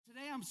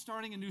I'm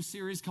starting a new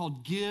series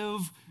called Give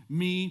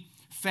Me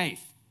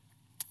Faith.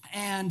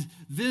 And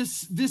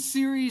this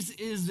series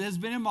has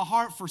been in my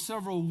heart for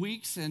several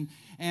weeks, and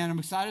I'm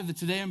excited that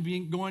today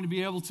I'm going to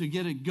be able to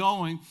get it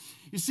going.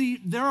 You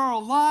see, there are a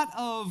lot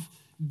of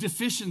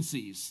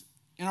deficiencies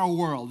in our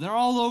world. They're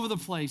all over the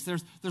place.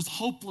 There's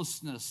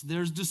hopelessness,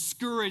 there's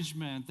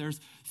discouragement, there's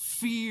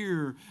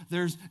fear,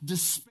 there's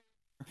despair.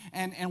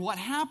 And what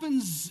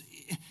happens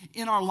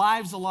in our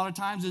lives a lot of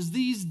times is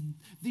these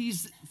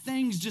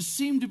things just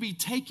seem to be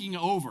taking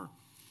over.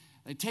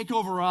 They take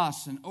over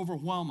us and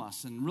overwhelm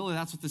us, and really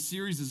that's what the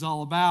series is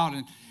all about.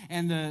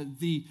 And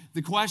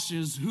the question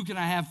is, who can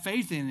I have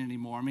faith in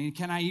anymore? I mean,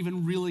 can I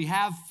even really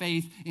have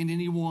faith in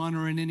anyone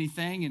or in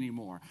anything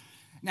anymore?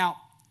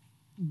 Now,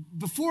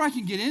 before I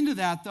can get into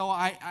that, though,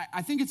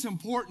 I think it's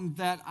important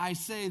that I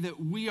say that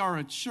we are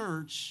a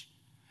church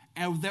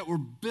and that we're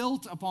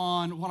built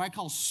upon what I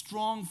call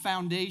strong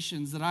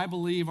foundations that I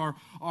believe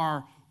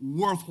are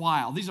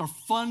worthwhile. These are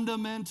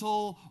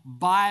fundamental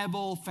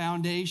Bible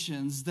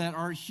foundations that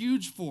are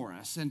huge for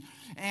us. And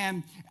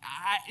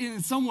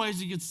in some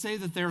ways, you could say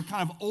that they're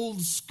kind of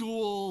old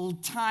school,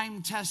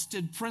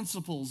 time-tested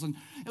principles. And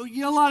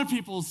a lot of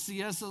people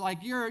see us like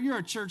you're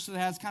a church that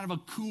has kind of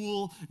a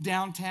cool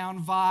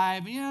downtown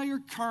vibe.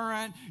 You're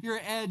current, you're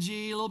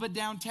edgy, a little bit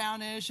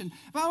downtown-ish.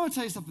 But I want to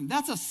tell you something.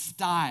 That's a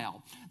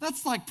style.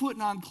 That's like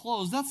putting on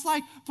clothes. That's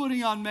like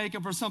putting on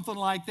makeup or something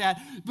like that.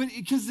 But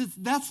because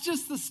that's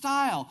just the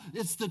style.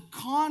 It's the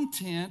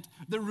content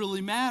that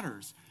really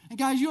matters. And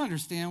guys, you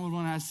understand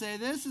when I say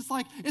this,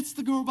 it's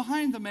the girl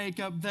behind the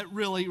makeup that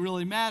really,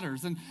 really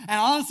matters. And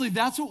honestly,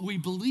 that's what we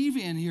believe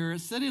in here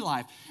at City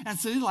Life. And at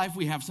City Life,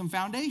 we have some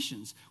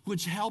foundations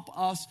which help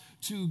us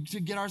to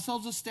get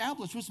ourselves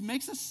established, which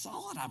makes us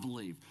solid, I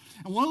believe.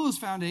 And one of those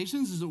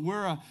foundations is that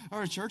we're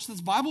a church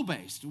that's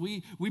Bible-based.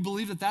 We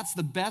believe that that's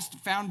the best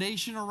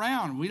foundation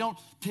around. We don't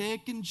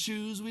pick and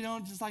choose. We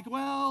don't just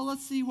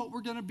let's see what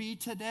we're going to be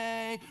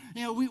today.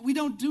 We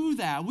don't do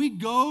that. We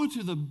go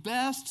to the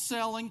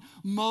best-selling,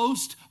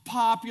 most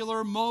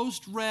popular,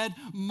 most read,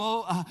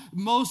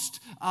 most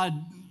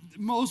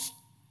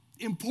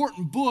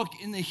important book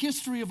in the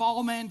history of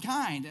all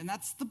mankind, and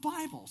that's the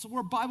Bible. So we're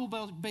a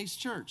Bible-based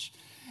church.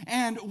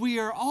 And we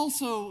are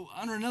also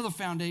under another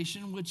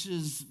foundation, which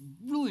is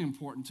really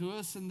important to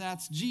us, and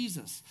that's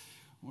Jesus.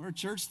 We're a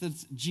church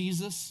that's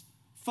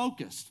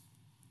Jesus-focused.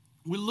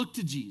 We look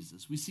to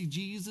Jesus. We see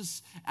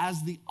Jesus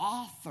as the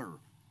author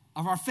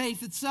of our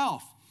faith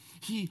itself.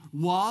 He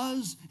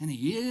was, and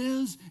he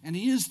is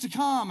to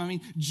come. I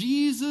mean,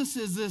 Jesus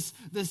is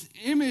this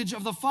image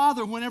of the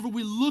Father. Whenever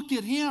we look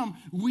at him,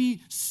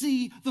 we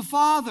see the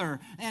Father.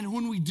 And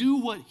when we do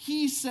what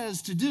he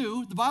says to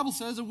do, the Bible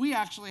says that we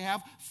actually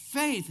have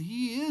faith.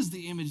 He is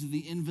the image of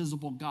the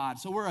invisible God.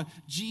 So we're a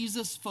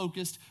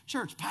Jesus-focused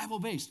church,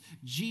 Bible-based,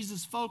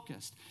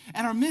 Jesus-focused.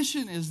 And our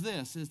mission is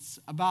this. It's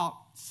about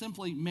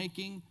simply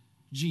making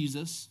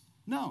Jesus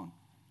known.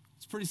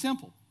 It's pretty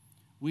simple.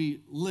 We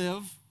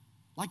live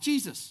like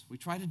Jesus. We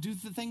try to do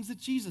the things that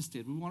Jesus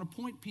did. We want to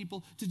point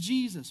people to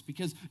Jesus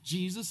because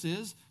Jesus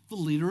is the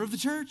leader of the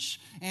church.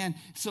 And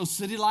so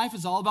City Life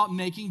is all about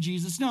making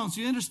Jesus known.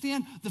 So you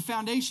understand the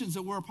foundations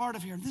that we're a part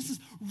of here. And this is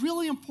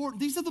really important.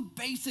 These are the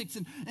basics.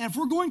 And if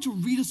we're going to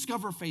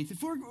rediscover faith,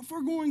 if we're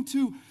going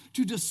to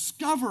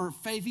discover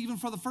faith even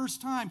for the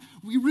first time,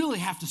 we really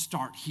have to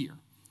start here.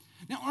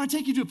 Now, I want to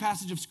take you to a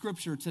passage of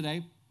Scripture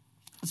today.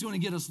 It's going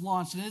to get us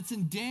launched, and it's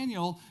in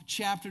Daniel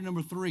chapter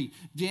number 3.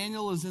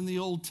 Daniel is in the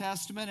Old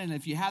Testament, and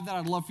if you have that,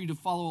 I'd love for you to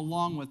follow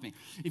along with me.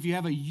 If you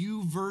have a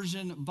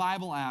YouVersion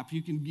Bible app,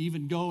 you can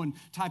even go and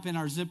type in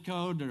our zip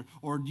code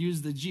or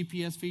use the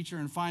GPS feature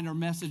and find our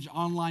message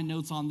online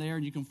notes on there,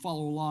 and you can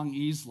follow along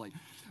easily.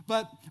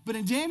 But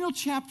in Daniel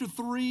chapter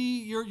 3,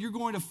 you're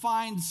going to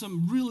find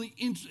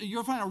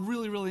you'll find a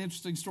really, really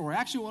interesting story.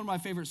 Actually, one of my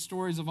favorite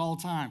stories of all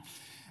time.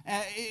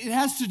 It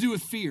has to do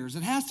with fears.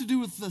 It has to do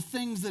with the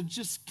things that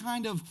just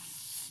kind of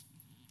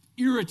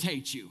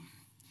irritate you.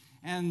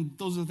 And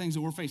those are the things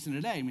that we're facing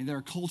today. I mean, there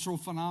are cultural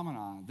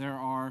phenomena.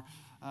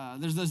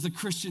 There's the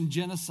Christian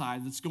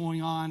genocide that's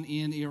going on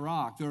in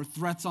Iraq. There are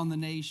threats on the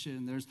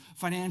nation. There's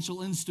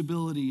financial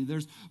instability.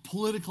 There's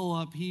political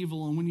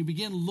upheaval. And when you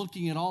begin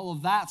looking at all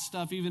of that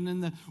stuff, even in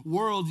the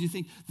world, you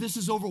think, this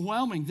is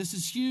overwhelming. This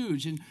is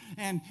huge.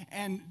 And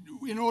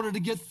in order to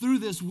get through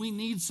this, we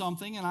need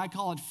something, and I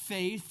call it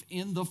faith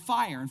in the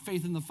fire. And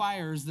faith in the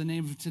fire is the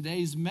name of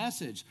today's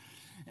message.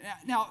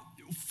 Now,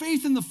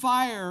 faith in the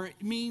fire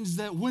means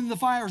that when the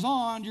fire's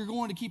on, you're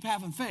going to keep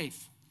having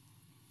faith.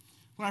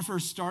 When I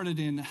first started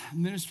in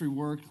ministry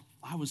work,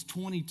 I was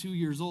 22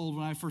 years old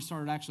when I first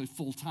started actually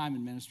full-time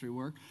in ministry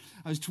work.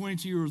 I was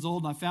 22 years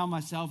old, and I found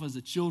myself as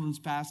a children's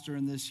pastor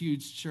in this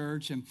huge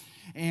church.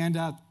 And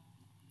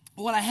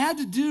what I had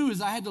to do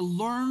is I had to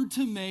learn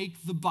to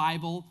make the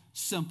Bible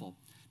simple,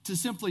 to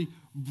simply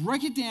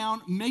break it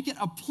down, make it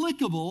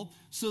applicable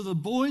so the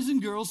boys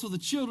and girls, so the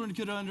children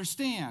could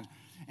understand.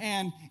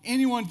 and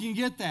anyone can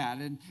get that,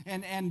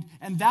 and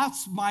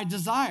that's my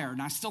desire,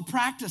 and I still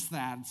practice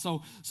that.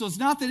 So it's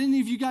not that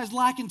any of you guys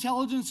lack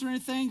intelligence or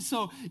anything.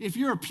 So if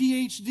you're a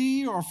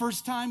PhD or a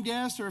first-time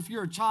guest, or if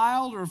you're a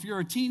child, or if you're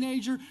a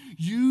teenager,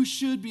 you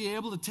should be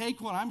able to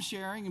take what I'm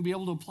sharing and be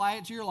able to apply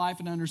it to your life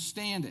and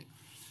understand it.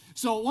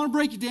 So I want to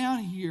break it down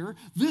here.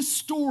 This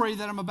story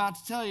that I'm about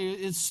to tell you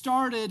is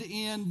started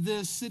in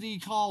this city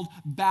called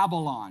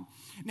Babylon.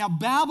 Now,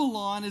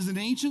 Babylon is an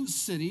ancient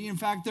city. In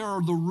fact, there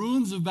are the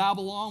ruins of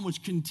Babylon,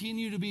 which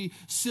continue to be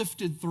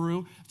sifted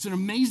through. It's an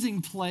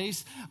amazing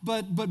place.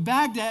 But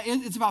Baghdad,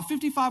 it's about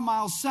 55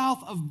 miles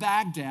south of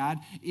Baghdad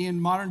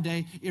in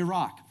modern-day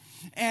Iraq.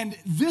 And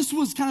this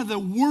was kind of the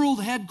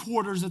world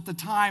headquarters at the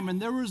time,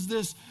 and they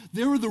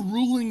were the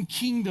ruling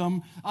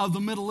kingdom of the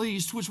Middle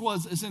East, which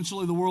was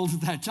essentially the world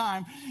at that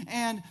time.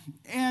 And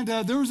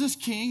there was this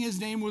king. His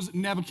name was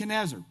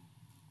Nebuchadnezzar.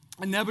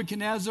 And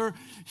Nebuchadnezzar,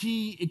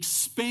 he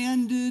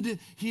expanded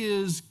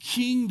his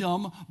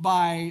kingdom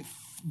by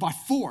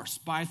force,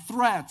 by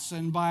threats,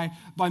 and by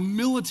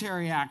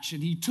military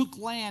action. He took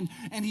land,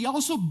 and he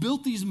also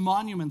built these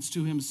monuments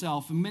to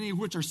himself, and many of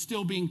which are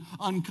still being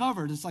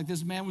uncovered. It's like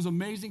this man was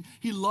amazing.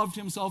 He loved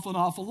himself an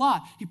awful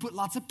lot. He put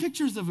lots of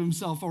pictures of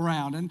himself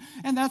around,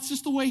 and that's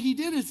just the way he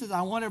did it. He says,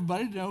 I want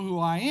everybody to know who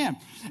I am.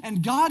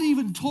 And God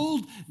even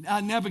told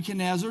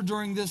Nebuchadnezzar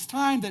during this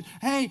time that,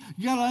 hey,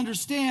 you got to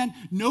understand,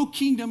 no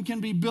kingdom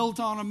can be built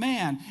on a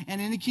man, and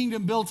any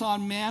kingdom built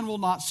on man will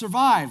not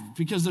survive,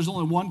 because there's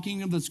only one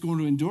kingdom that's going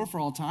to endure for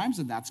all times,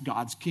 and that's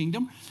God's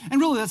kingdom.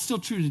 And really, that's still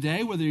true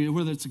today, whether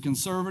it's a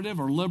conservative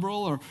or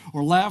liberal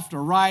or left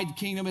or right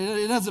kingdom.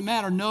 It doesn't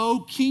matter. No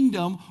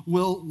kingdom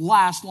will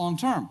last long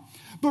term.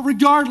 But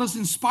regardless,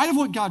 in spite of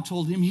what God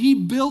told him, he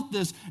built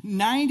this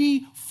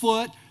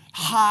 90-foot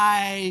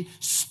high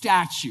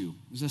statue.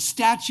 It was a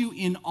statue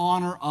in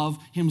honor of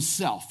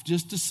himself,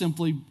 just to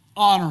simply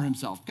honor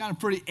himself. Kind of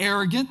pretty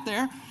arrogant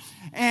there.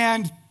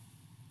 And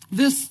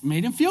this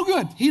made him feel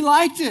good. He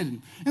liked it.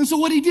 And so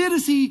what he did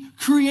is he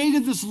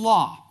created this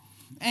law.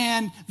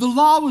 And the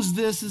law was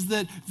this, is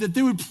that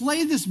they would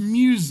play this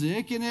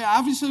music, and it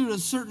obviously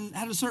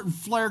had a certain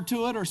flair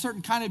to it, or a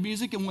certain kind of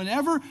music. And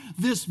whenever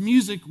this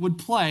music would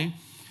play,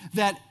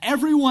 that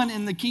everyone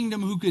in the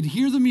kingdom who could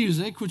hear the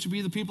music, which would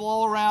be the people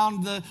all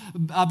around the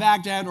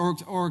Baghdad,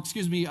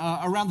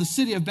 around the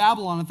city of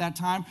Babylon at that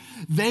time,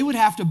 they would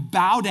have to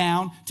bow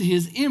down to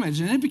his image,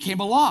 and it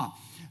became a law.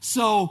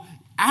 So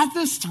at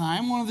this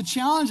time, one of the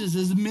challenges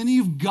is many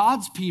of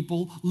God's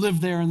people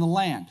lived there in the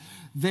land.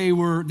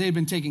 They'd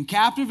been taken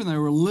captive, and they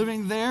were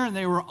living there, and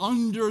they were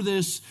under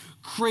this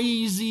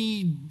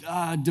crazy,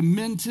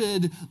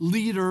 demented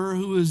leader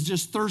who was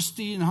just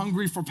thirsty and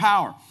hungry for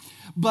power.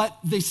 But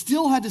they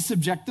still had to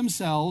subject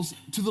themselves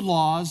to the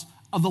laws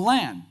of the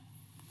land.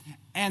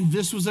 And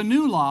this was a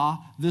new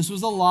law. This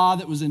was a law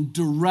that was in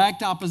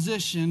direct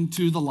opposition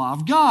to the law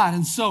of God.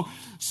 And so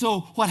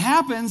what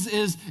happens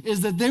is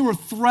that they were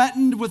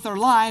threatened with their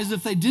lives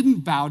if they didn't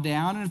bow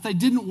down and if they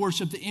didn't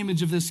worship the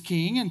image of this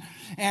king.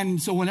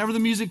 And so whenever the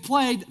music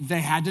played,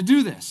 they had to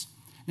do this.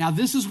 Now,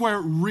 this is where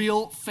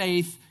real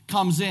faith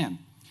comes in.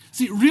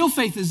 See, real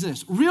faith is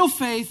this. Real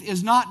faith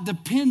is not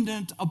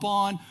dependent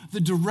upon the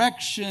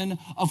direction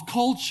of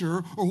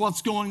culture or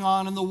what's going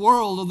on in the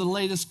world or the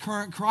latest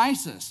current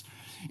crisis.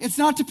 It's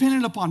not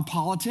dependent upon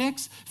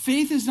politics.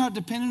 Faith is not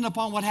dependent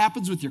upon what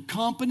happens with your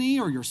company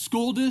or your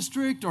school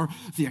district or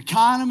the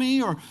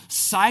economy or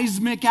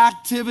seismic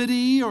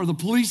activity or the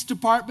police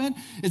department.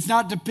 It's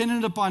not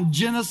dependent upon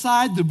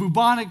genocide, the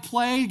bubonic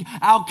plague,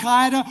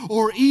 Al-Qaeda,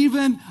 or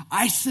even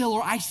ISIL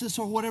or ISIS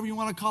or whatever you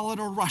want to call it,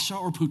 or Russia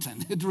or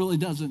Putin. It really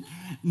doesn't.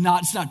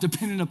 It's not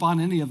dependent upon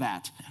any of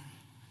that.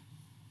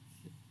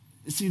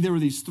 See, there were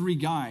these three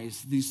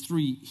guys, these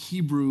three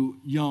Hebrew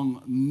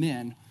young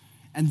men,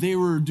 and they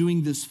were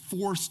doing this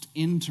forced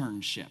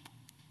internship.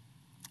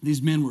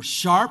 These men were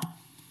sharp,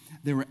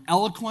 they were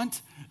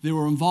eloquent, they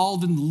were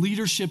involved in the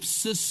leadership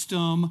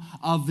system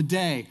of the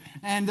day.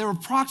 And they were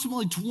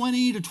approximately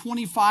 20 to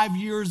 25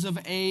 years of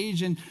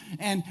age, and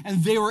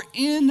they were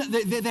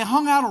they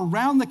hung out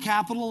around the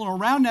capital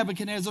and around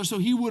Nebuchadnezzar, so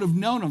he would have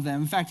known of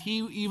them. In fact, he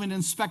even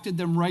inspected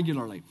them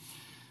regularly.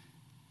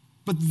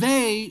 But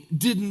they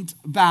didn't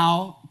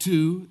bow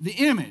to the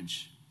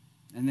image,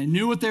 and they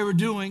knew what they were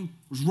doing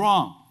was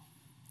wrong,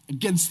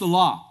 against the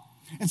law.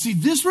 And see,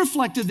 this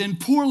reflected then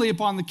poorly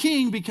upon the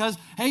king because,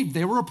 hey,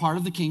 they were a part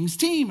of the king's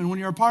team. And when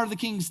you're a part of the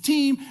king's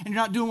team and you're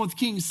not doing what the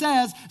king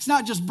says, it's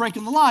not just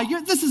breaking the law.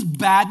 This is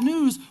bad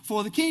news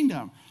for the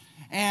kingdom.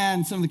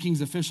 And some of the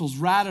king's officials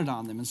ratted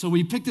on them. And so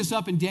we pick this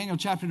up in Daniel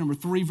chapter number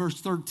 3,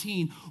 verse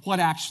 13, what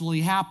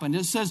actually happened.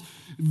 It says,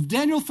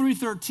 Daniel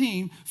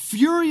 3:13,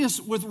 furious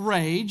with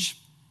rage.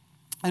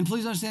 And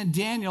please understand,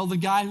 Daniel, the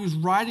guy who's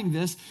writing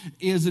this,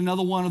 is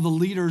another one of the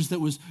leaders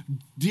that was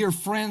dear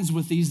friends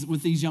with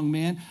these young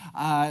men.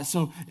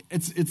 So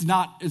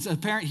it's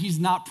apparent he's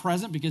not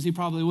present because he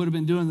probably would have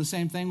been doing the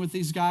same thing with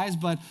these guys.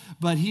 But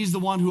he's the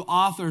one who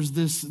authors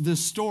this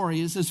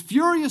story. It says,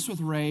 furious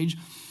with rage,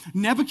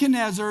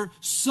 Nebuchadnezzar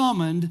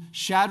summoned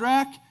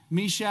Shadrach,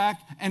 Meshach,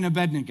 and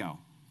Abednego.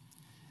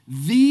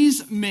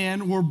 these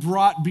men were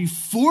brought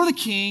before the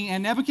king,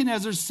 and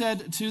Nebuchadnezzar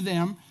said to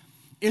them,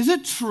 "Is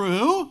it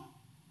true,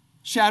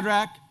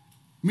 Shadrach,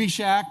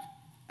 Meshach,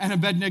 and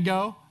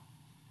Abednego,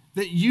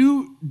 that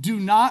you do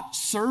not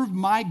serve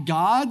my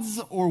gods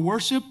or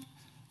worship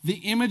the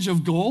image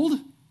of gold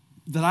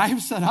that I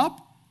have set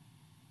up?"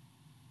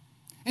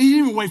 And he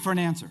didn't even wait for an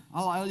answer.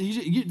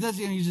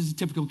 He's just a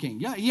typical king.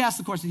 Yeah, he asked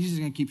the question, he's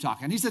just going to keep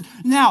talking. He said,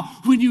 "Now,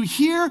 when you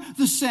hear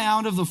the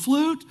sound of the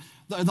flute,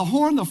 the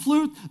horn, the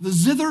flute, the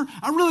zither,"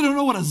 I really don't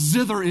know what a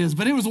zither is,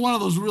 but it was one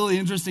of those really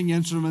interesting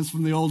instruments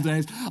from the old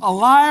days. "A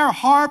lyre,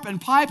 harp, and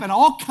pipe, and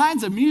all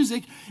kinds of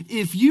music.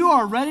 If you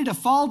are ready to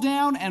fall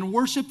down and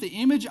worship the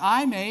image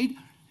I made,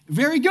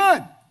 very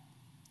good."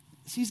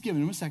 So he's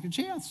giving him a second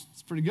chance.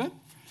 It's pretty good.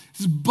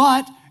 He says,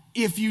 "But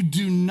if you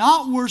do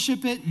not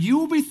worship it, you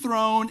will be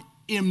thrown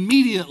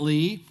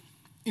immediately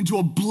into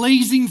a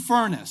blazing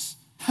furnace.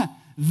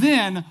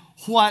 Then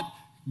what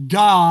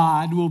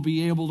God will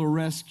be able to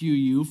rescue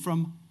you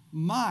from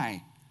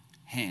my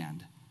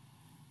hand."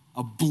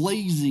 A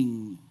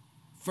blazing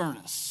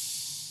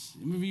furnace.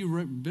 Any of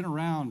you been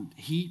around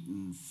heat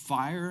and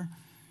fire?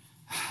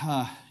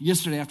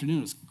 Yesterday afternoon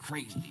it was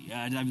crazy.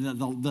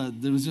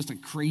 There was just a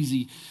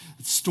crazy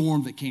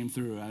storm that came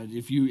through.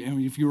 If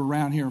you were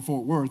around here in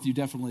Fort Worth, you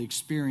definitely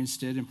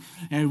experienced it.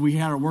 And we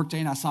had our work day,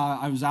 and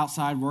I was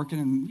outside working,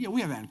 and we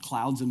haven't had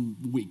clouds in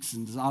weeks.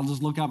 And I'll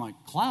just look up, I'm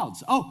like,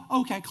 clouds. Oh,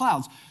 okay,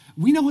 clouds.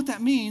 We know what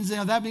that means.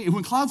 That means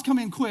when clouds come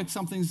in quick,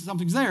 something's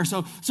there.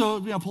 So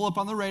pull up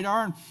on the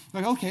radar and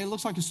like, okay, it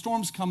looks like a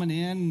storm's coming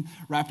in, and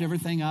wrapped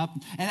everything up.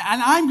 And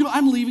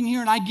I'm leaving here,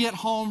 and I get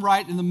home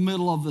right in the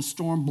middle of the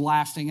storm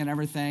blasting and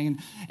everything.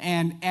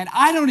 And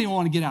I don't even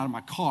want to get out of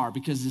my car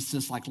because it's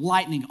just like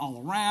lightning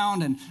all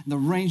around, and the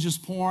rain's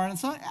just pouring. And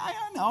so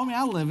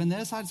I live in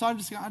this. I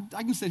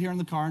can sit here in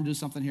the car and do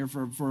something here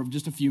for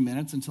just a few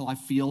minutes until I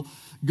feel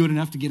good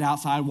enough to get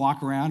outside,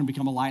 walk around, and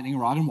become a lightning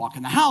rod and walk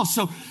in the house.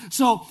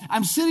 So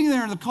I'm sitting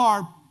there in the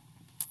car,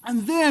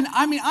 and then,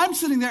 I'm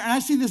sitting there, and I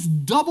see this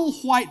double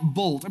white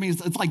bolt.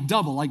 It's like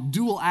double, like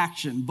dual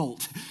action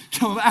bolt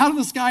come out of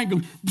the sky and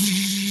go,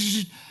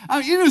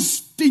 it is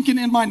stinking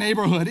in my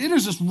neighborhood. It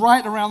is just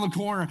right around the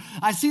corner.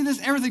 I see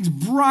this, everything's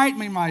bright.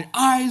 My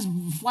eyes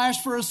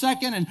flash for a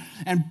second,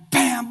 and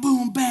bam,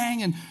 boom,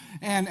 bang,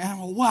 and I'm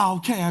like, wow,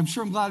 okay, I'm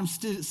sure I'm glad I'm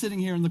sitting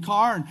here in the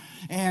car.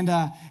 And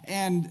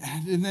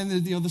then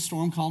the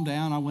storm calmed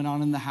down. I went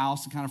on in the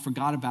house and kind of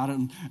forgot about it.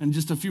 And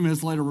just a few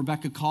minutes later,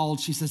 Rebecca called.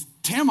 She says,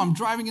 "Tim, I'm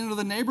driving into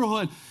the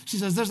neighborhood." She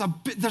says, there's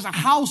a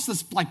house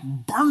that's like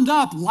burned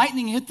up.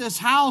 Lightning hit this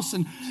house.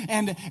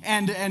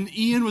 And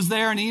Ian was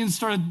there, and Ian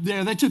started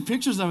there. They took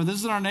pictures of it. This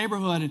is in our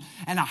neighborhood.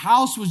 And a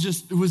house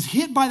was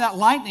hit by that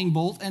lightning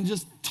bolt and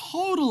just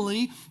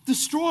totally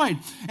destroyed.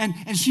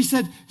 And she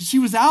said, she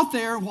was out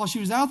there. While she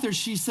was out there,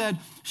 she says,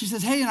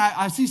 "Hey, and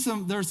I see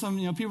there's some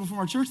people from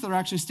our church that are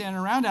actually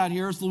standing around out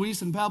here. It's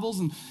Luis and Pebbles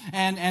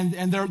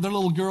and their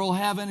little girl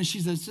Heaven, and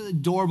she's an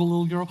adorable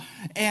little girl."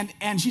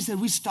 And she said,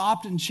 we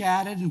stopped and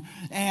chatted,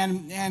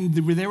 and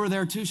they were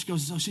there too. She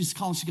goes, so she's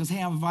calling. She goes,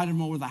 "Hey, I've invited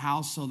them over to the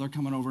house, so they're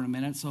coming over in a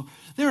minute." So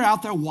they're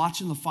out there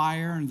watching the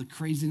fire and the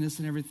craziness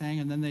and everything,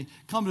 and then they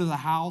come to the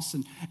house,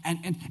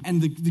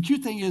 and the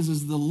cute thing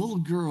is the little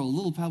girl,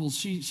 little Pebbles.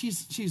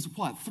 She's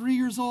what, 3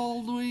 years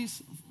old,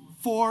 Luis?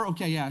 4?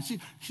 Okay, yeah,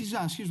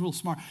 she's real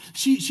smart.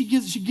 She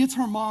gets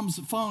her mom's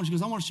phone. She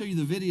goes, "I want to show you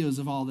the videos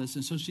of all this."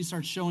 And so she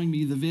starts showing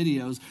me the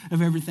videos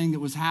of everything that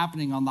was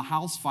happening on the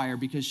house fire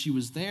because she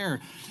was there,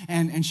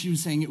 and she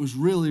was saying it was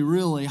really,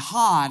 really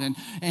hot, and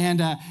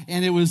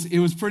it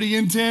was pretty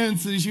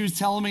intense. And she was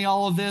telling me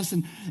all of this,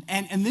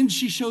 and then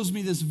she shows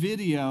me this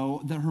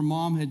video that her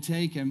mom had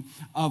taken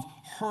of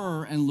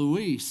her and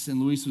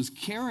Luis was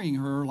carrying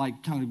her,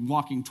 like kind of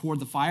walking toward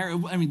the fire.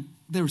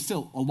 They were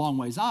still a long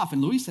ways off.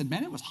 And Luis said,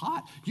 "Man, it was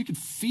hot. You could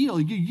feel,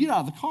 you get out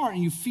of the car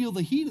and you feel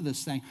the heat of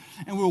this thing."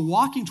 And we were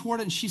walking toward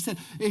it, and she said,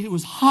 "It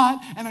was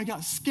hot, and I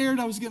got scared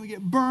I was going to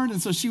get burned."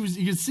 And so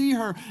you could see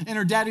her in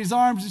her daddy's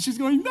arms, and she's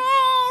going, "No.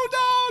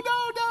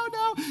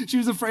 She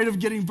was afraid of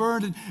getting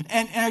burned.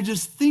 And I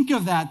just think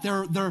of that.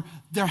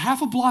 They're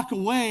half a block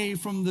away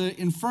from the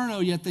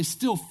inferno, yet they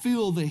still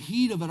feel the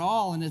heat of it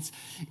all. And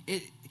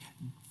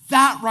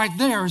that right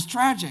there is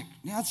tragic.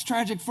 Yeah, it's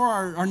tragic for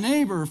our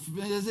neighbor.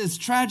 It's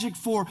tragic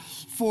for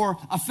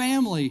a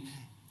family.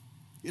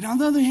 And on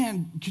the other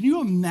hand, can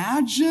you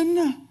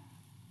imagine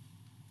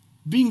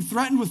being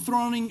threatened with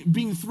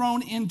being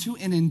thrown into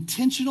an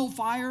intentional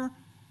fire,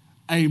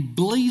 a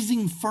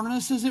blazing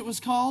furnace, as it was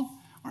called?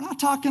 We're not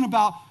talking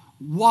about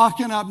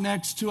walking up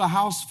next to a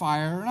house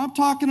fire. We're not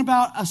talking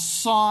about a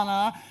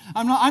sauna.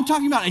 I'm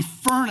talking about a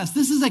furnace.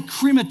 This is a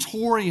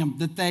crematorium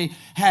that they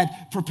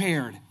had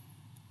prepared.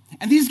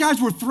 And these guys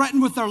were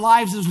threatened with their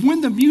lives as when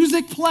the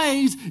music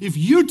plays, if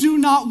you do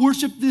not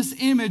worship this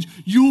image,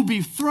 you will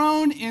be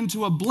thrown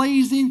into a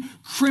blazing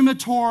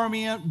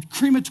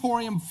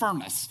crematorium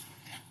furnace.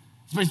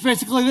 It's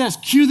basically this: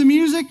 cue the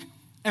music,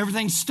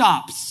 everything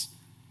stops.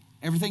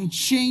 Everything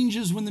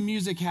changes when the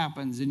music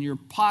happens, and your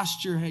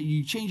posture,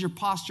 you change your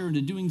posture into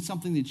doing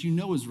something that you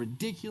know is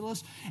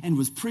ridiculous and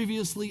was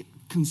previously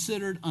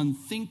considered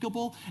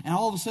unthinkable, and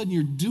all of a sudden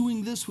you're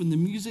doing this when the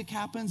music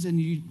happens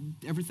and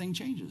everything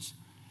changes.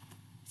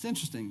 It's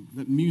interesting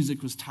that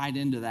music was tied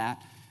into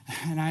that.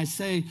 And I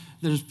say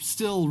there's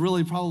still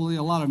really probably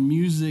a lot of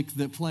music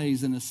that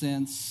plays in a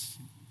sense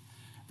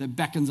that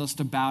beckons us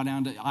to bow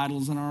down to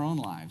idols in our own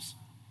lives.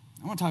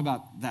 I want to talk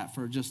about that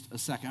for just a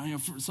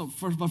second.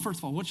 But first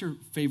of all, what's your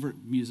favorite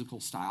musical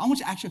style? I want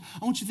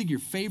you to think your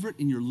favorite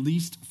and your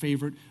least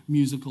favorite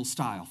musical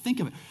style. Think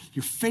of it.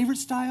 Your favorite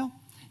style,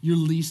 your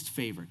least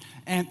favorite.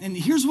 And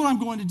here's what I'm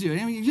going to do.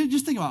 I mean,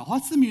 just think about it.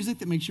 What's the music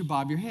that makes you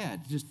bob your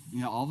head? Just,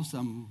 all of a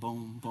sudden,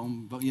 boom,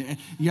 boom, boom.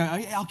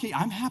 Yeah, okay,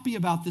 I'm happy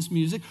about this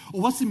music.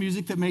 Or what's the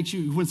music that makes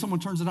you, when someone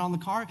turns it on in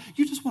the car,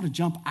 you just want to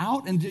jump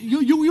out, and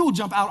you'll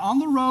jump out on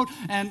the road,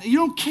 and you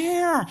don't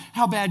care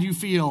how bad you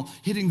feel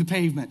hitting the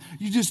pavement.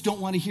 You just don't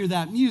want to hear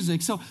that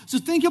music. So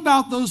think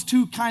about those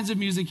two kinds of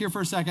music here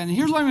for a second. And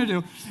here's what I'm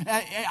going to do.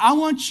 I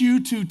want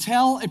you to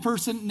tell a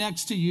person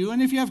next to you,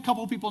 and if you have a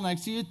couple of people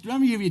next to you,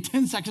 let me give you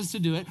 10 seconds to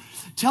do it.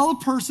 Tell a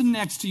person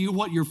next to you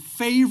what your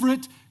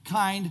favorite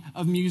kind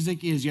of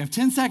music is. You have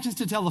 10 seconds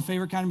to tell the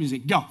favorite kind of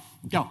music. Go.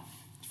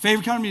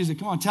 Favorite kind of music.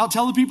 Come on, tell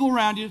the people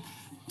around you.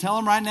 Tell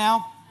them right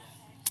now.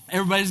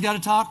 Everybody's got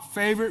to talk.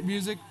 Favorite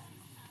music.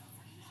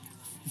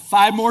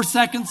 5 more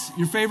seconds.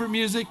 Your favorite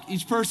music,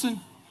 each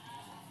person.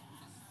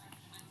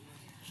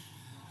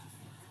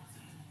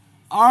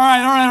 All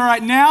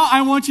right. Now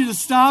I want you to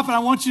stop, and I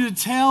want you to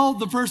tell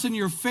the person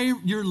your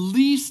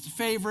least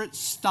favorite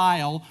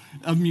style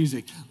of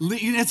music.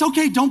 It's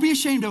okay. Don't be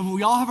ashamed of it.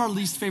 We all have our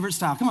least favorite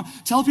style. Come on.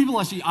 Tell people,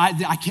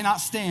 I cannot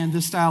stand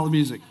this style of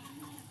music.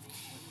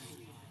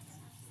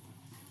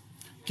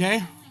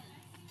 Okay?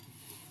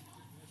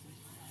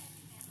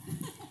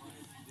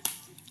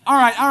 All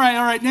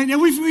right. Now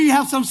we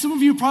have some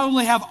of you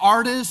probably have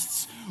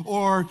artists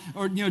or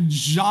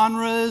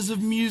genres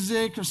of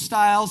music or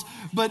styles,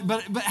 but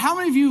how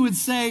many of you would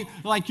say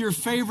like your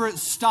favorite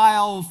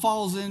style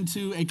falls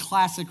into a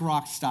classic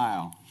rock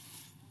style?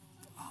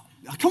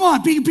 Come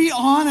on, be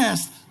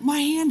honest. My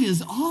hand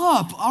is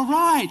up. All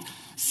right.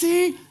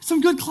 See, some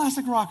good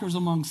classic rockers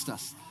amongst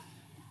us.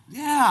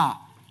 Yeah.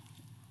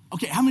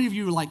 Okay, how many of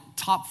you are like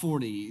top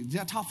 40?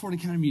 That top 40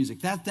 kind of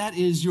music. That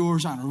is your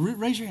genre.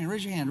 Raise your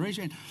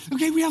hand.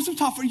 Okay, we have some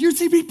top 40. You're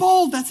be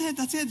bold. That's it.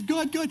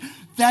 Good.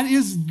 That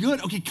is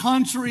good. Okay,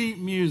 country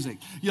music.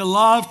 You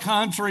love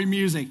country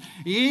music.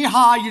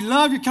 Yeehaw, you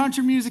love your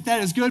country music.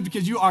 That is good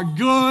because you are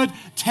good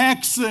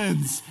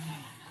Texans.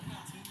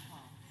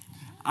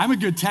 I'm a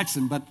good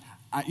Texan, but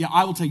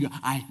I will tell you,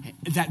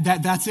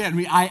 that's it. I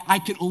mean, I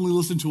can only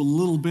listen to a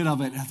little bit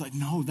of it. And I was like,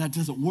 no, that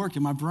doesn't work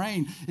in my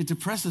brain. It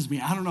depresses me.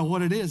 I don't know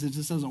what it is. It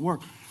just doesn't work.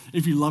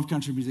 If you love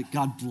country music,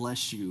 God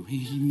bless you.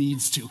 He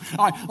needs to.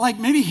 All right, like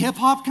maybe hip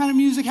hop kind of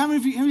music. How many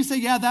of you say,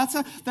 yeah, that's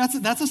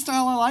a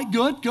style I like?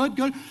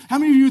 Good. How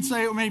many of you would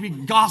say maybe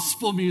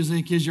gospel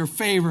music is your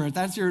favorite?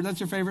 That's your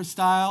favorite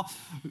style?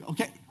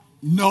 Okay.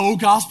 No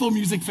gospel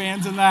music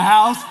fans in the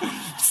house.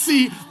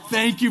 See,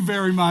 thank you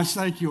very much.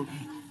 Thank you.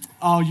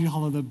 Oh, you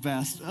all are the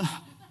best.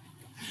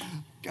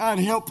 God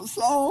help us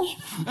all.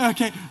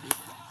 Okay.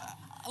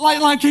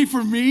 Like,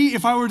 for me,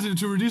 if I were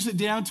to reduce it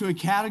down to a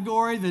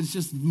category that's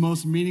just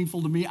most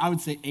meaningful to me, I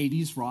would say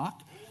 80s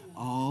rock.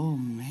 Oh,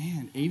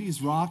 man,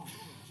 80s rock.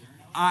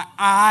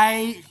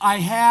 I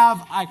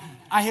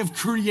have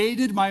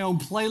created my own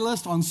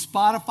playlist on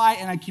Spotify,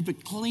 and I keep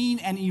it clean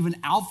and even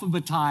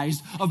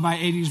alphabetized of my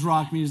 80s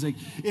rock music.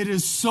 It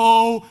is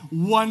so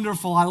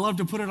wonderful. I love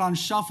to put it on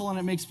shuffle, and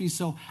it makes me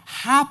so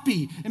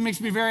happy. It makes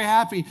me very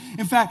happy.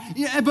 In fact,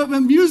 but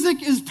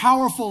music is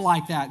powerful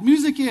like that.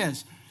 Music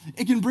is.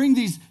 It can bring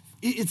these,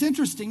 it's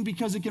interesting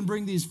because it can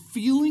bring these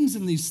feelings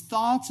and these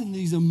thoughts and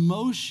these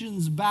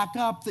emotions back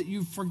up that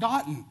you've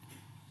forgotten.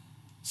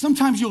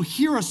 Sometimes you'll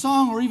hear a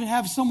song or even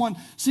have someone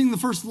sing the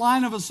first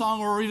line of a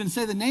song or even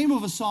say the name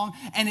of a song,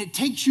 and it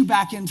takes you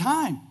back in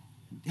time.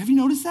 Have you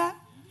noticed that?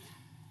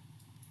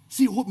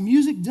 See, what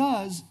music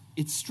does,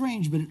 it's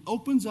strange, but it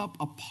opens up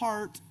a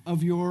part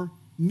of your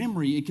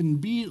memory. It can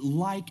be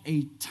like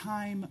a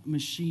time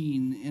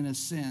machine in a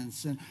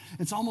sense. And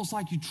it's almost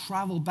like you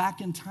travel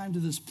back in time to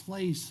this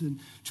place and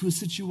to a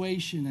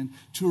situation and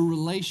to a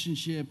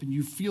relationship, and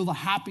you feel the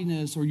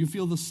happiness or you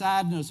feel the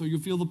sadness or you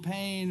feel the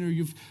pain or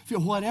you feel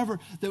whatever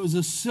that was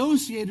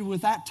associated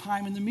with that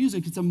time in the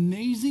music. It's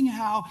amazing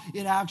how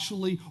it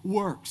actually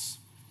works.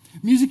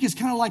 Music is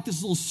kind of like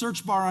this little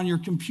search bar on your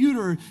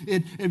computer.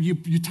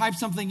 You type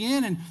something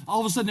in, and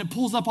all of a sudden it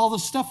pulls up all the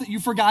stuff that you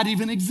forgot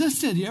even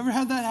existed. You ever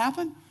had that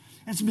happen?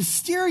 And it's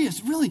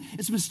mysterious, really.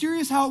 It's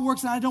mysterious how it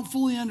works, and I don't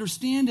fully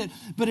understand it,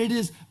 but it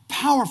is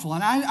powerful.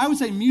 And I would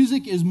say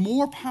music is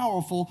more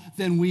powerful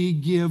than we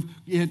give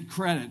it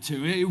credit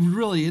to.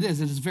 It is.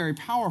 It is very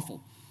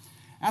powerful.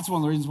 That's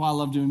one of the reasons why I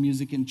love doing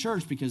music in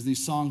church, because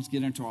these songs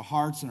get into our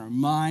hearts and our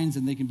minds,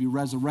 and they can be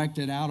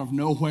resurrected out of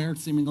nowhere,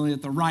 seemingly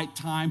at the right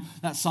time.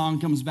 That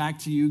song comes back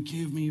to you,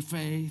 give me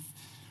faith.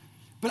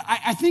 But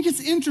I think it's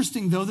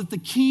interesting, though, that the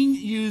king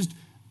used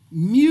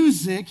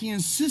music. He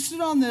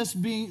insisted on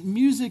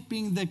music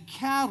being the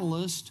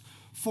catalyst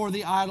for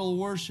the idol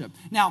worship.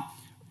 Now,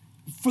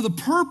 for the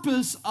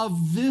purpose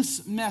of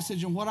this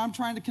message and what I'm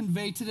trying to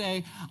convey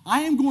today,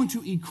 I am going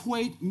to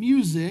equate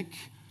music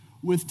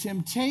with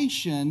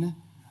temptation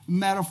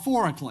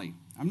metaphorically.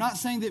 I'm not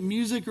saying that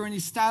music or any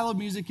style of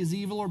music is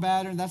evil or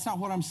bad, and that's not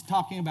what I'm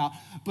talking about.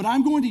 But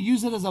I'm going to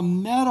use it as a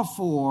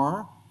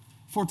metaphor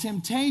for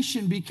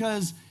temptation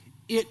because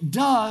it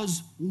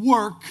does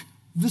work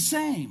the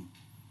same.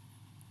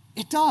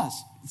 It does.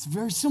 It's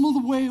very similar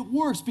to the way it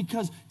works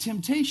because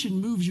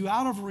temptation moves you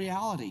out of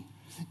reality.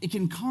 It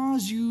can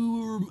cause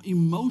your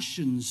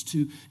emotions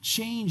to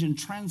change and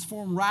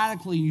transform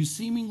radically, and you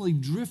seemingly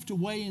drift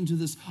away into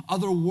this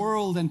other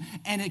world, and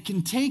it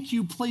can take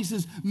you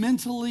places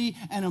mentally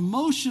and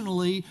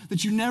emotionally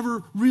that you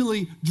never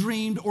really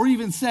dreamed or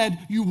even said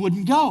you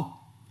wouldn't go.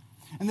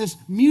 And this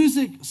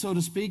music, so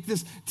to speak,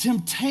 this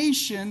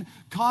temptation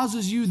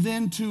causes you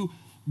then to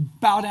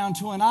bow down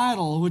to an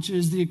idol, which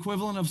is the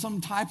equivalent of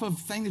some type of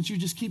thing that you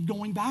just keep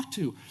going back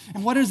to.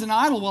 And what is an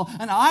idol? Well,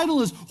 an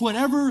idol is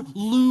whatever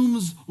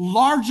looms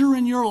larger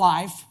in your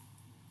life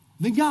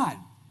than God.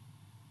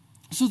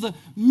 So the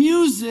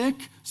music,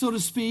 so to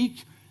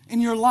speak, in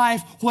your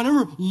life,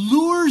 whatever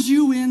lures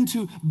you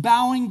into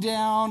bowing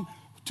down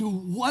to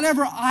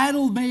whatever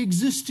idol may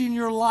exist in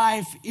your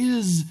life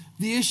is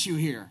the issue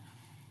here.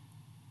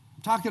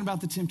 I'm talking about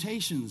the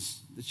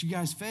temptations that you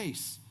guys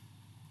face.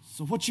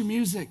 So what's your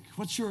music?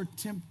 What's your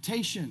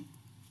temptation?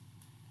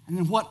 And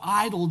then what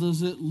idol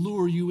does it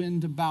lure you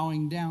into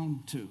bowing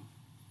down to?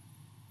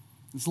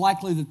 It's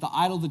likely that the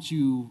idol that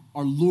you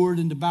are lured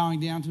into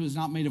bowing down to is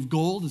not made of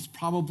gold. It's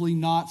probably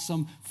not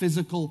some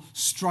physical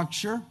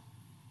structure.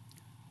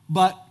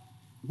 But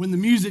when the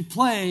music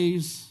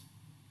plays,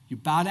 you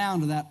bow down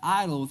to that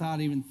idol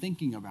without even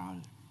thinking about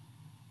it.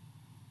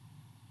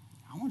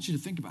 I want you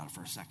to think about it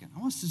for a second. I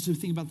want us to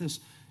think about this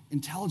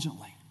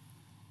intelligently.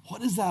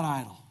 What is that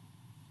idol?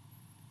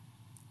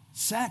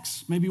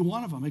 Sex may be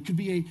one of them. It could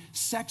be a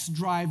sex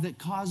drive that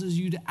causes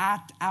you to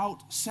act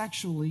out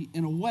sexually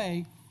in a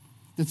way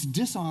that's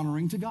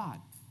dishonoring to God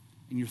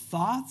in your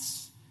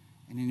thoughts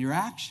and in your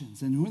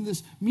actions. And when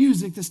this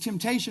music, this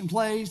temptation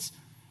plays,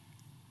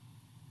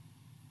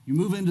 you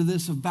move into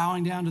this of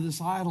bowing down to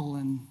this idol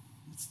and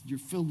you're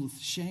filled with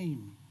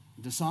shame,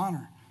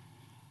 dishonor.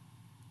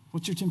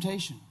 What's your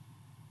temptation?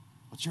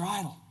 What's your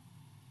idol?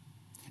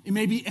 It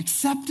may be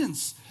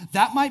acceptance.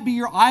 That might be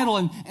your idol,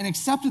 and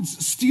acceptance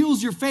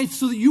steals your faith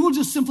so that you will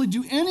just simply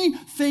do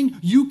anything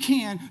you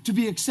can to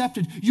be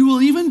accepted. You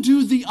will even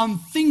do the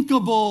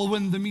unthinkable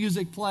when the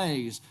music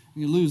plays,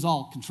 and you lose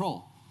all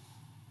control.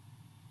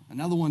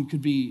 Another one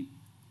could be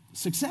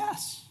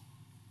success.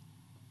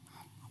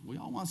 We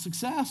all want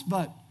success,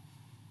 but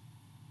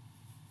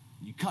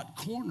you cut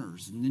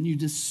corners, and then you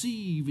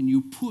deceive, and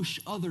you push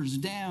others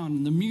down,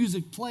 and the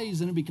music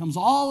plays, and it becomes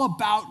all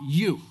about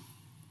you.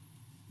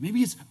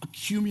 Maybe it's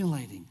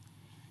accumulating.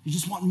 You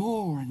just want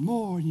more and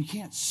more, and you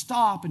can't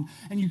stop,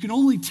 and you can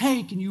only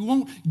take, and you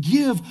won't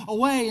give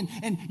away,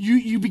 and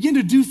you begin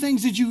to do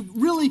things that you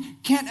really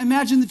can't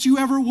imagine that you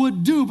ever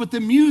would do, but the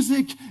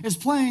music is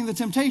playing, the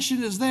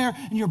temptation is there,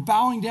 and you're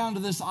bowing down to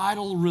this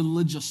idol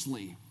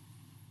religiously.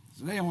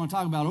 Today I want to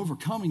talk about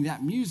overcoming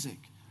that music.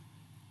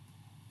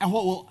 And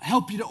what will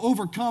help you to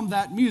overcome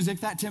that music,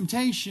 that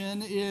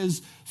temptation,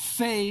 is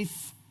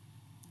faith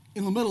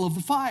in the middle of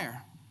the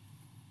fire.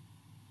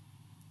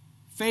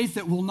 Faith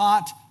that will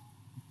not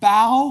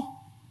bow,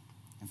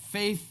 and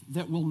faith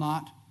that will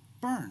not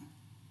burn.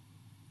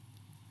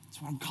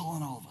 That's what I'm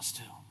calling all of us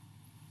to.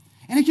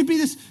 And it could be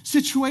this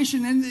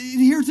situation, and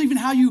here's even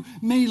how you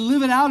may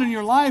live it out in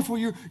your life where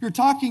you're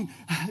talking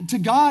to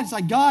God. It's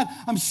like, God,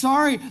 I'm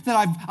sorry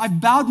that I've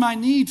bowed my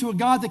knee to a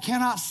God that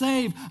cannot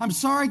save. I'm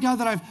sorry, God,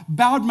 that I've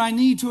bowed my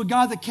knee to a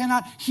God that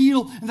cannot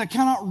heal and that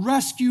cannot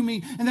rescue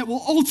me and that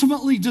will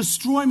ultimately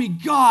destroy me.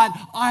 God,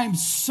 I'm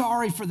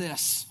sorry for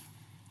this.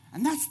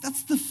 And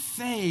that's the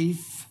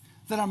faith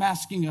that I'm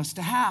asking us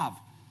to have.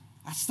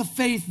 That's the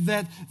faith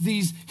that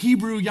these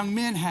Hebrew young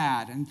men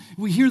had. And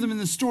we hear them in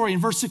the story. In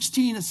verse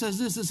 16, it says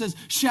this. It says,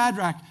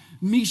 Shadrach,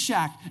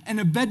 Meshach, and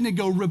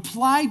Abednego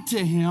replied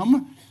to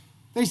him.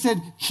 They said,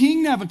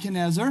 King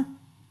Nebuchadnezzar,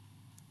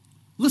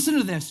 listen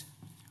to this.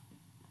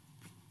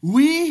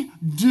 We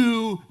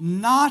do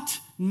not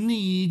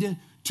need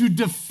to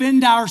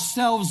defend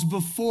ourselves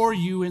before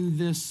you in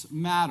this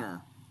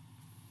matter.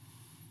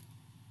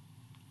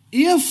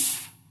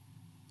 If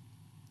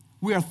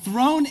we are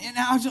thrown in,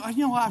 I've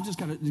just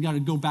got to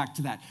go back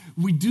to that.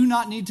 We do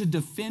not need to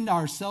defend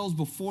ourselves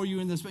before you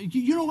in this.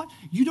 You know what?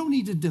 You don't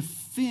need to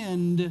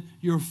defend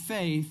your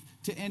faith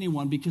to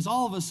anyone because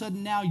all of a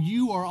sudden now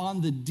you are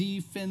on the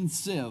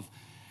defensive.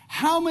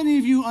 How many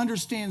of you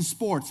understand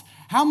sports?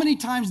 How many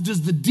times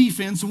does the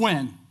defense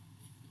win?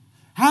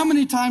 How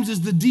many times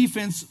does the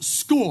defense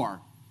score?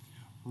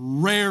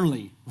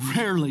 Rarely.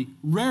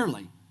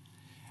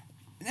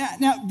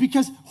 Now,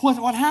 because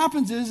what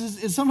happens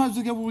is sometimes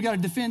we got to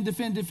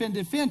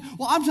defend.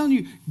 Well, I'm telling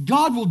you,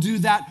 God will do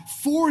that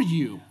for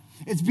you.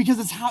 It's because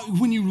it's how,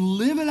 when you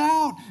live it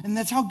out, and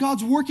that's how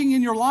God's working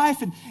in your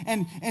life,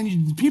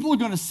 and people are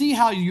going to see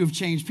how you have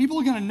changed. People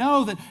are going to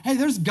know that, hey,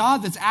 there's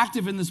God that's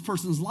active in this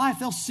person's life.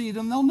 They'll see it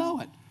and they'll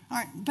know it. All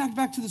right,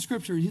 back to the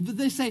scripture.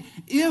 They say,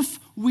 if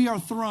we are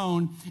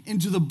thrown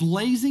into the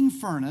blazing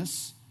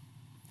furnace,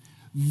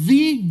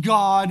 the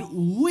God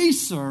we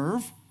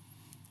serve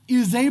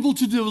is able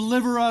to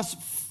deliver us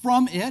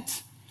from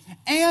it,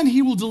 and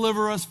he will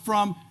deliver us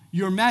from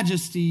your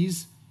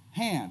majesty's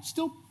hand.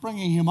 Still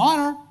bringing him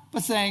honor,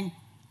 but saying,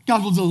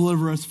 God will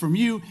deliver us from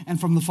you and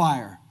from the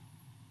fire.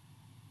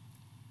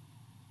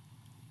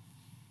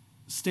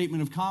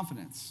 Statement of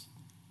confidence.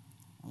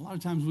 A lot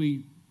of times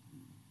we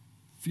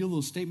feel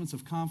those statements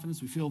of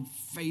confidence. We feel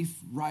faith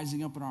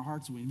rising up in our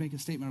hearts, and we make a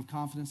statement of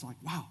confidence like,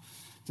 wow,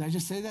 did I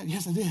just say that?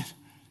 Yes, I did.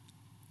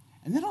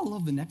 And then I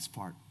love the next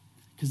part,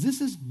 because this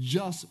is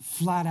just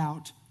flat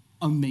out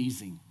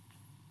amazing.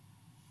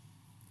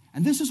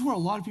 And this is where a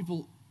lot of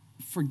people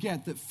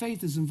forget that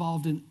faith is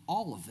involved in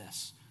all of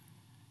this.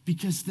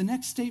 Because the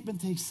next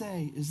statement they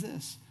say is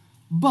this: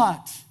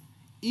 but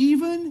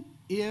even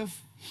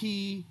if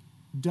he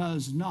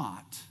does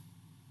not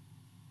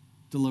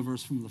deliver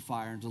us from the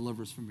fire and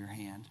deliver us from your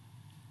hand,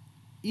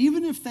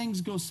 even if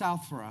things go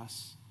south for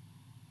us,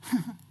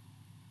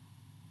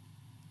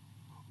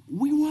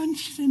 we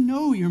want you to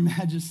know, your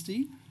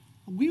majesty,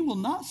 we will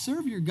not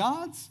serve your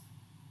gods,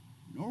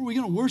 nor are we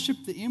going to worship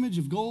the image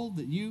of gold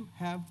that you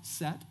have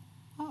set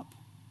up.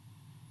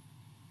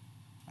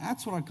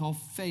 That's what I call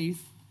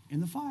faith in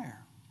the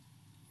fire.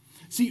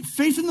 See,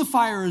 faith in the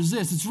fire is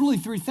this. It's really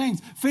three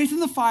things. Faith in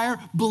the fire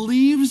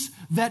believes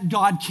that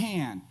God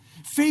can.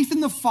 Faith in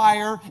the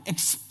fire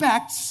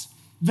expects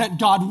that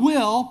God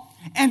will.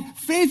 And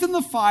faith in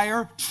the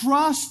fire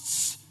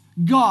trusts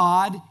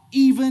God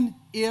even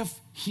if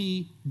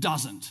he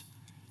doesn't.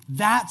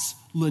 That's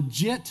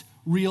legit,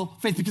 real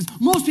faith. Because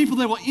most people,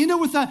 they will end it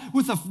with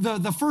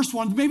the first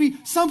one. Maybe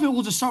some people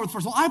will just start with the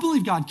first one. I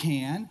believe God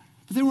can,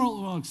 but they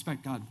won't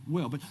expect God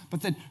will.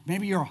 But then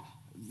maybe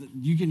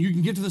you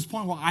can get to this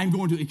point where I'm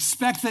going to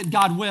expect that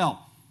God will.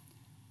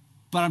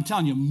 But I'm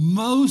telling you,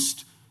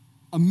 most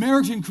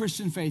American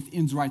Christian faith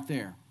ends right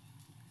there.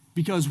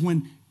 Because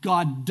when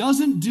God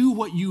doesn't do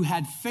what you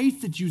had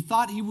faith that you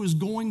thought he was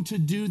going to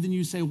do, then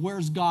you say,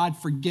 where's God?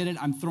 Forget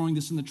it. I'm throwing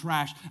this in the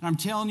trash. And I'm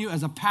telling you,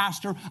 as a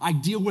pastor, I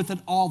deal with it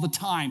all the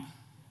time.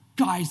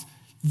 Guys,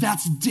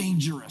 that's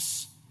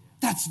dangerous.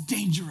 That's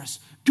dangerous.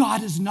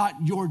 God is not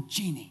your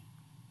genie.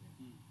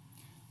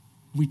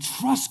 We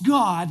trust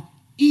God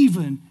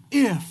even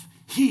if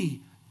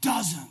he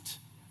doesn't.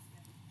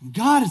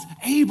 God is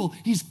able,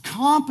 he's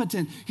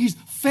competent, he's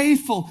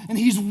faithful, and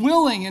he's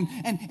willing.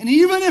 And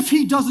even if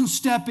he doesn't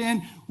step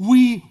in,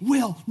 we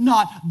will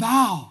not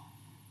bow.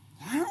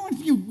 I don't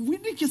want you, we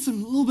need to get a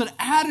little bit of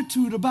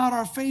attitude about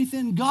our faith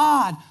in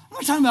God. I'm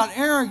not talking about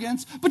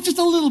arrogance, but just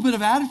a little bit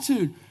of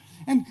attitude.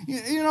 And,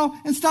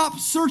 and stop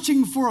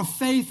searching for a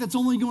faith that's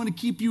only going to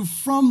keep you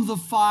from the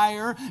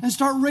fire, and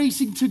start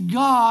racing to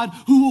God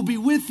who will be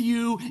with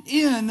you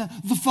in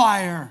the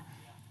fire.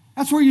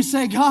 That's where you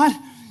say, God,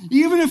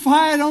 even if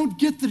I don't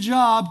get the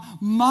job,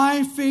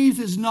 my faith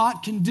is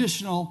not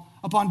conditional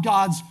upon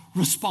God's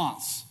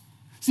response.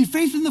 See,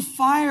 faith in the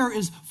fire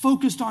is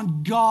focused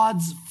on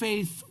God's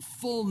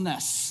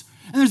faithfulness.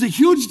 And there's a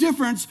huge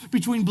difference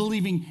between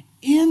believing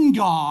in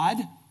God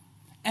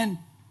and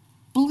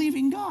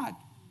believing God.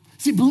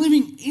 See,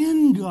 believing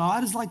in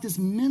God is like this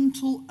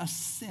mental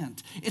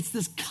assent. It's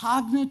this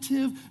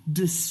cognitive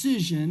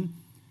decision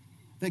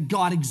that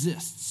God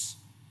exists.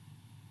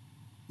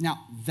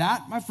 Now,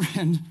 that, my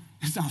friend,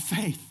 is not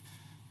faith.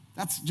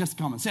 That's just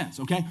common sense,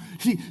 okay?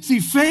 See,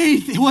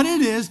 faith, what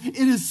it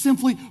is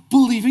simply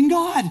believing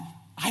God.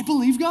 I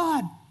believe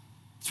God.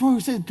 That's why we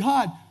say,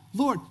 God,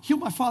 Lord, heal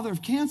my father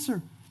of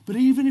cancer. But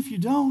even if you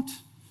don't,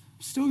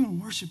 I'm still going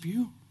to worship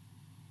you.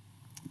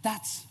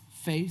 That's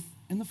faith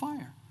in the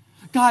fire.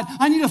 God,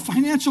 I need a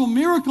financial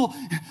miracle,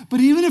 but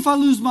even if I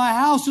lose my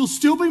house, you'll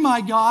still be my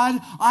God.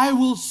 I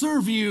will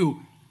serve you.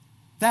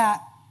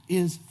 That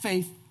is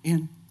faith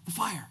in the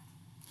fire.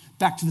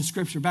 Back to the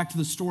scripture, back to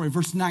the story,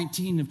 verse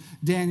 19 of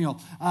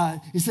Daniel.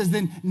 It says,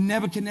 then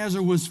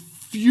Nebuchadnezzar was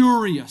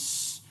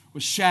furious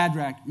with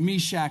Shadrach,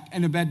 Meshach,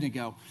 and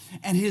Abednego,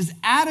 and his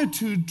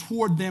attitude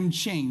toward them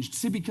changed.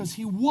 See, because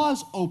he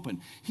was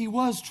open. He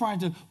was trying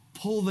to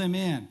pull them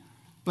in.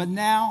 But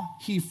now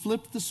he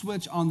flipped the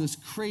switch on this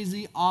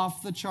crazy,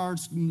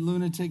 off-the-charts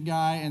lunatic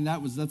guy, and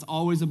that's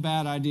always a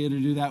bad idea to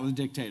do that with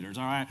dictators,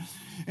 all right?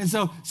 And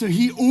so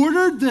he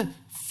ordered the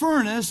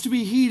furnace to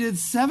be heated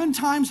 7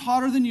 times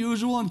hotter than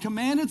usual and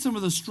commanded some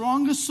of the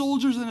strongest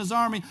soldiers in his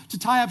army to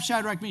tie up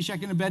Shadrach,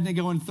 Meshach, and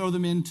Abednego and throw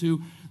them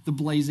into the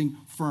blazing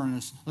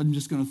furnace. I'm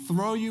just going to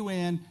throw you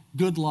in.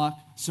 Good luck.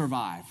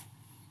 Survive.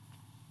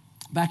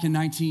 Back in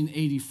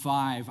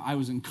 1985, I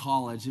was in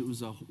college. It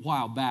was a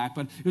while back,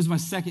 but it was my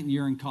second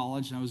year in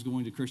college, and I was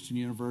going to Christian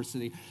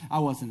University. I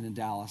wasn't in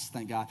Dallas,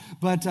 thank God.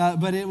 But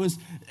it was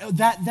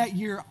that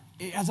year,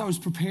 as I was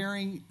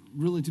preparing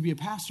really to be a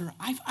pastor,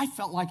 I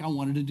felt like I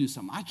wanted to do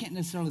something. I can't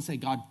necessarily say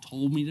God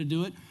told me to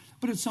do it,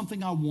 but it's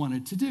something I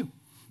wanted to do.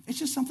 It's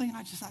just something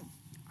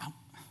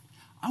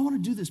I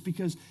want to do this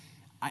because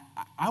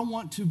I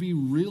want to be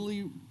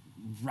really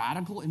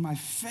radical in my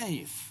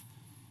faith.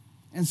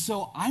 And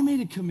so I made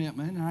a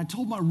commitment, and I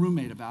told my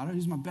roommate about it.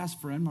 He's my best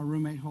friend, my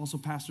roommate who also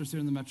pastors here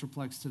in the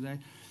Metroplex today.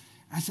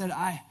 I said,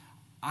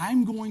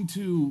 I'm going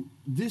to,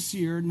 this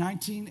year,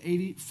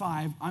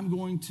 1985, I'm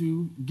going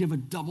to give a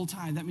double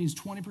tithe. That means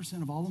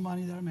 20% of all the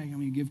money that I make, I'm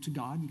going to give to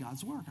God and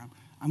God's work.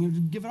 I'm going to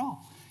give it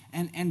all.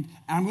 And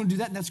I'm going to do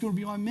that, and that's going to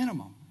be my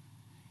minimum.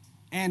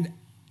 And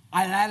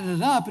I added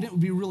it up, and it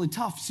would be really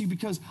tough. See,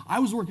 because I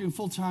was working a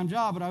full-time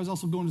job, but I was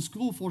also going to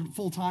school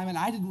full-time, and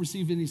I didn't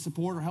receive any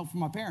support or help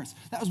from my parents.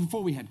 That was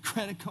before we had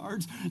credit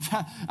cards.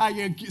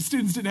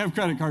 Students didn't have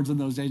credit cards in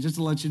those days, just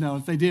to let you know.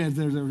 If they did,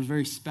 there were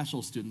very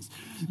special students.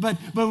 But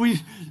we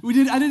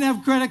did. I didn't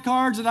have credit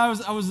cards, and I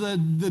was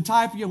the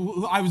type.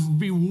 I would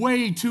be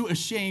way too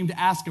ashamed to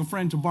ask a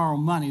friend to borrow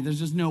money. There's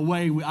just no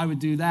way I would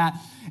do that.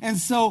 And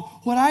so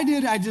what I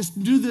did, I just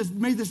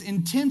made this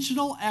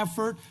intentional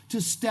effort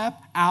to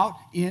step out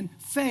in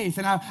faith.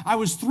 And I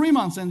was 3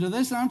 months into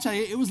this, and I'll tell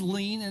you, it was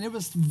lean, and it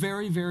was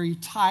very, very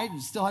tight. I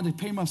still had to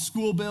pay my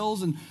school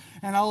bills and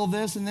all of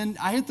this. And then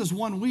I hit this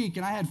 1 week,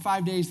 and I had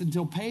 5 days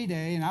until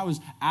payday, and I was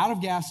out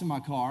of gas in my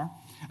car.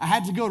 I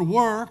had to go to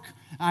work.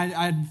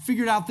 I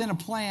figured out then a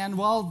plan.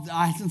 Well,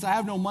 since I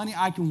have no money,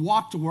 I can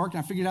walk to work.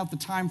 And I figured out the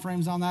time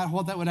frames on that,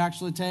 what that would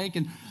actually take.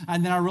 And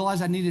then I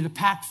realized I needed to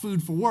pack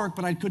food for work,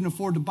 but I couldn't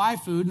afford to buy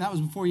food. And that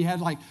was before you had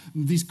like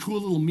these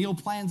cool little meal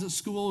plans at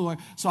school.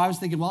 So I was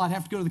thinking, well, I'd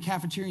have to go to the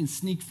cafeteria and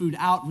sneak food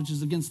out, which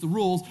is against the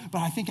rules.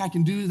 But I think I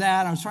can do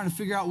that. I was trying to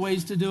figure out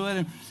ways to do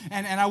it.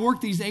 And I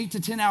worked these 8 to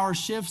 10 hour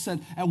shifts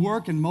at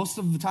work. And most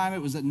of the time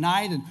it was at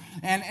night.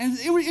 And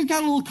it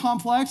got a little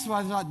complex. So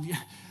I thought,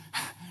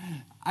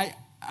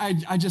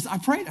 I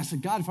prayed. I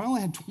said, God, if I only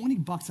had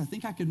 $20, I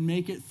think I could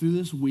make it through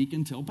this week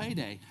until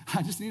payday.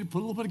 I just need to put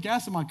a little bit of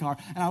gas in my car.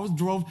 And I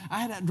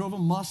drove a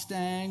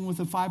Mustang with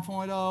a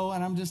 5.0,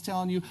 and I'm just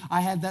telling you,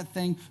 I had that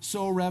thing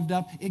so revved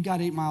up, it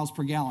got 8 miles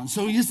per gallon.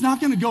 So it's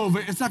not going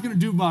to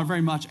do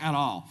very much at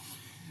all.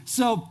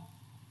 So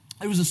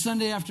it was a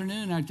Sunday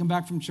afternoon. I'd come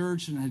back from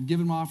church, and I had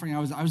given my offering. I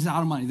was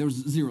out of money. There was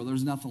zero. There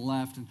was nothing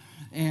left.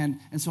 And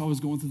so I was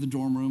going through the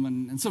dorm room,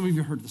 and some of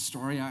you heard the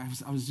story.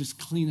 I was just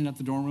cleaning up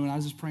the dorm room, and I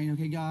was just praying,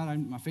 okay, God,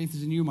 my faith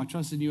is in you, my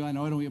trust in you. I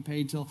know I don't get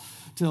paid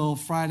till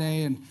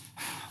Friday, and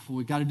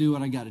we got to do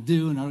what I got to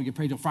do, and I don't get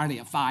paid till Friday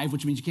at 5,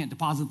 which means you can't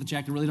deposit the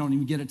check. You really don't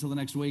even get it till the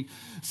next week.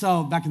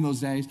 So back in those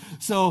days.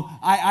 So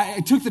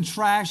I took the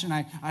trash, and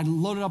I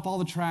loaded up all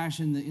the trash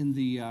in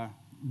the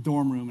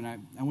dorm room,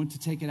 and I went to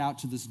take it out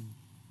to this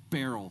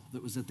barrel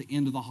that was at the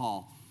end of the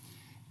hall.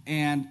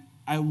 And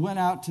I went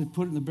out to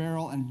put it in the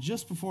barrel, and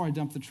just before I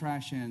dumped the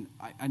trash in,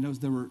 I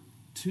noticed there were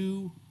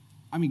two,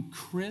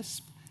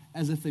 crisp,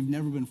 as if they've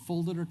never been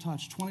folded or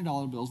touched,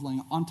 $20 bills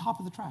laying on top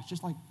of the trash,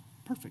 just like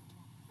perfect.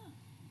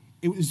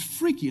 It was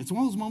freaky. It's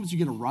one of those moments you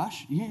get a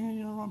rush. You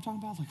know what I'm talking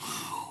about? Like,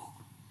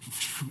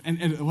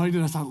 and what I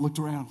did, I looked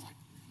around,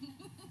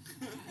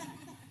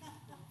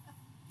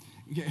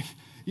 like,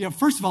 yeah,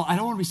 first of all, I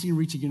don't want to be seen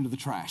reaching into the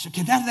trash.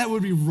 Okay, that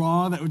would be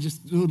wrong. It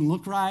wouldn't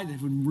look right.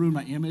 It would ruin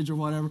my image or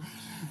whatever.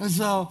 And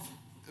so,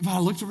 if I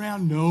looked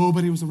around,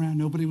 nobody was around.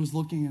 Nobody was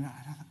looking. And I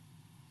thought,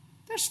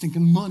 there's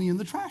stinking money in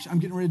the trash. I'm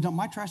getting ready to dump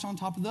my trash on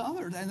top of the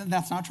other, and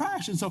that's not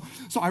trash. And so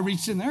I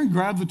reached in there and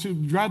grabbed the two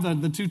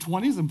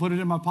 20s and put it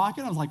in my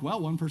pocket. I was like, well,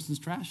 one person's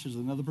trash is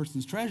another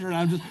person's treasure. And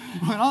I just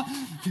went on.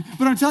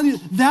 But I'm telling you,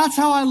 that's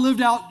how I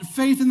lived out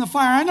faith in the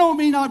fire. I know it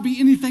may not be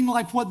anything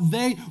like what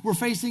they were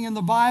facing in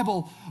the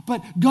Bible,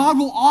 but God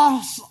will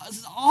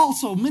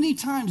also many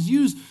times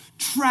use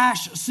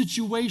trash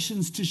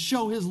situations to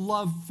show his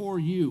love for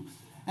you.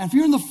 And if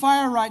you're in the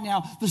fire right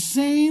now, the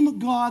same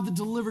God that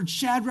delivered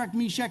Shadrach,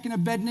 Meshach, and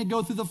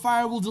Abednego through the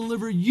fire will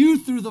deliver you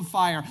through the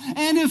fire.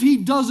 And if he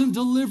doesn't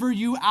deliver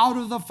you out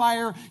of the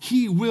fire,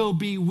 he will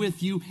be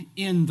with you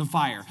in the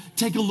fire.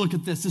 Take a look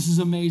at this. This is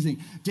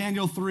amazing.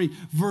 Daniel 3,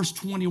 verse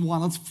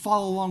 21. Let's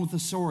follow along with the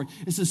story.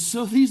 It says,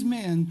 so these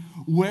men,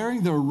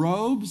 wearing their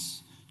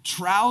robes,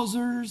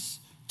 trousers,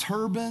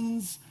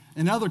 turbans,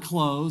 and other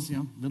clothes,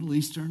 Middle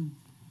Eastern,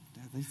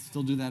 they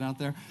still do that out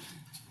there.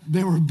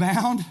 They were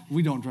bound.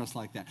 We don't dress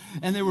like that.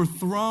 And they were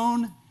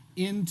thrown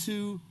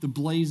into the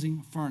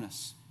blazing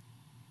furnace.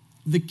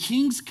 The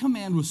king's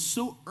command was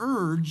so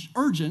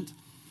urgent,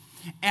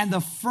 and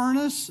the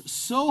furnace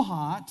so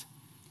hot,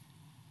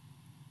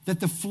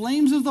 that the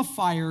flames of the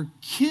fire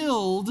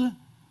killed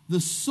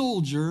the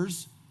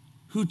soldiers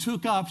who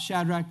took up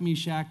Shadrach,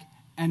 Meshach,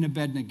 and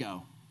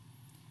Abednego.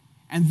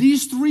 And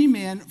these 3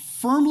 men,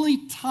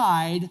 firmly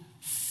tied,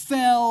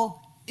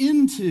 fell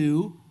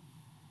into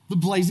the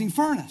blazing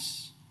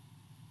furnace.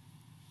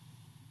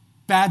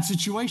 Bad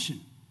situation.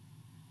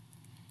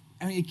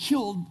 It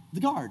killed the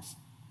guards.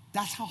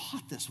 That's how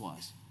hot this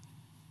was.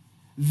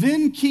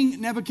 Then King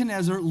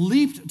Nebuchadnezzar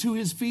leaped to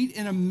his feet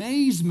in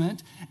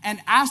amazement and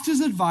asked his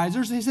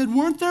advisors, they said,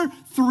 weren't there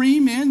 3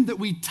 men that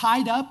we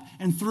tied up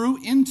and threw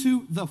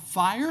into the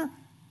fire?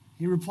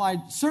 He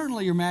replied,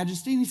 "Certainly, your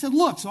majesty." And he said,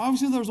 "Look," so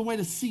obviously there was a way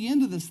to see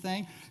into this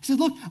thing. He said,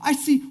 "Look, I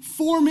see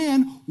 4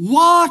 men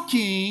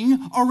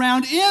walking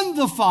around in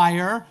the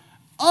fire,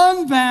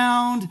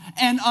 unbound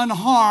and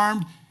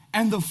unharmed,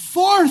 and the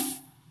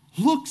 4th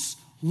looks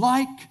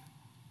like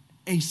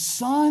a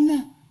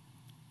son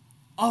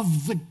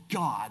of the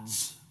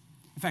gods."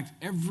 In fact,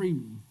 every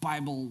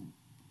Bible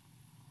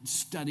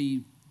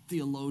study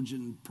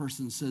theologian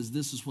person says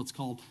this is what's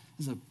called,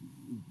 this is a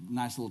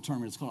nice little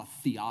term, it's called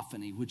a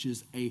theophany, which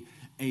is a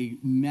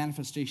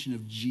manifestation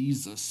of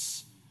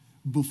Jesus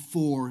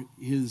before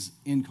his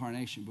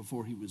incarnation,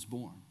 before he was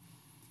born.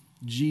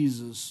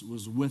 Jesus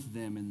was with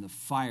them in the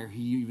fire.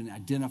 He even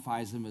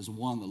identifies him as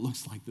one that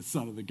looks like the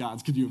Son of the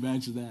gods. Could you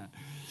imagine that?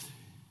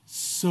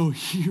 So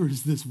here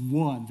is this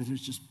one that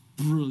is just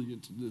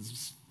brilliant,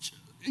 it's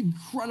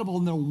incredible,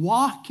 and they're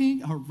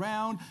walking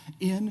around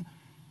in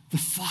the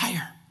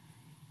fire.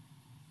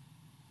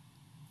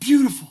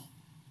 Beautiful,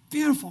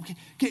 beautiful.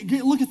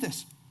 Okay, look at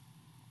this.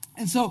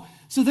 And so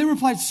they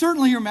replied,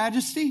 "Certainly, your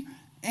majesty."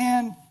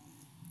 And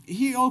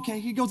he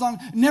goes on.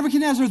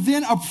 Nebuchadnezzar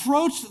then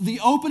approached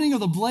the opening of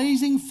the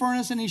blazing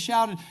furnace, and he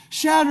shouted,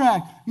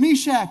 "Shadrach,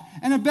 Meshach,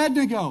 and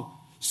Abednego,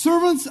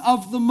 servants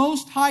of the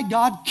Most High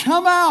God,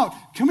 come out,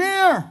 come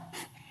here."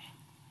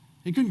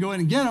 He couldn't go in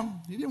and get them.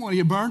 He didn't want to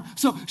get burned.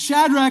 So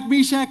Shadrach,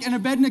 Meshach, and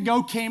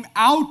Abednego came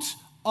out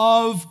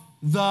of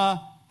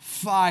the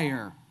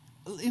fire.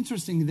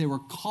 Interesting, they were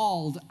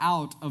called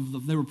out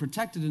of they were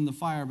protected in the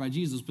fire by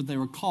Jesus, but they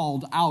were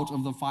called out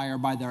of the fire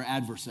by their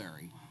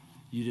adversary.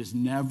 You just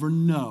never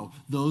know.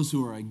 Those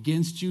who are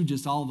against you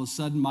just might all of a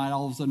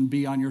sudden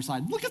be on your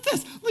side. Look at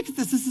this,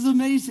 this is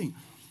amazing.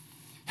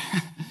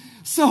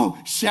 So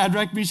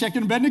Shadrach, Meshach,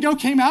 and Abednego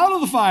came out of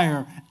the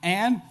fire,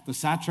 and the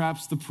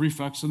satraps, the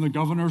prefects, and the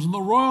governors, and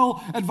the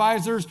royal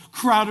advisors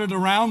crowded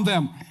around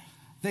them.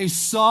 They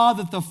saw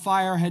that the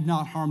fire had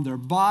not harmed their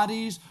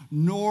bodies,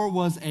 nor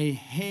was a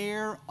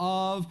hair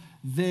of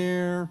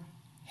their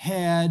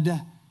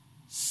head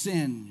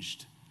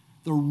singed.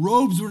 The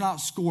robes were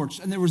not scorched,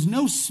 and there was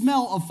no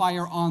smell of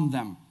fire on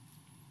them.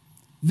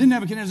 Then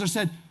Nebuchadnezzar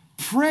said,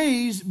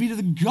 "Praise be to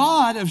the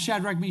God of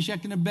Shadrach,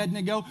 Meshach, and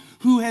Abednego,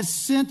 who has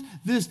sent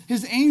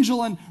his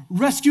angel and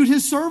rescued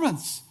his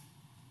servants.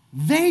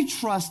 They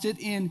trusted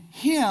in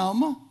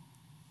him."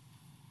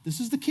 This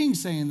is the king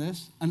saying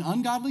this, an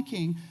ungodly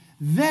king.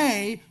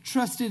 "They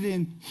trusted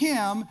in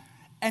him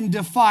and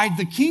defied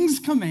the king's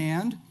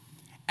command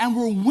and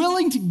were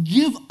willing to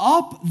give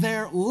up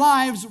their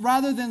lives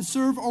rather than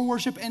serve or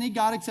worship any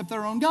god except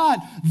their own God.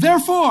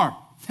 Therefore,"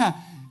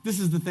 this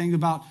is the thing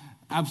about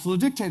absolute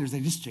dictators,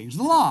 they just change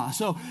the law.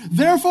 So,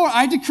 "Therefore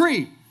I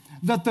decree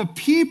that the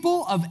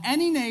people of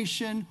any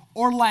nation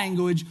or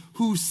language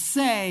who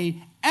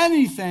say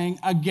anything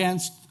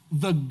against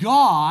the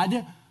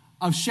God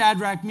of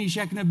Shadrach,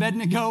 Meshach, and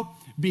Abednego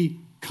be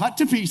cut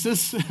to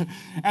pieces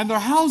and their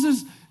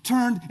houses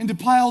turned into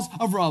piles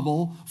of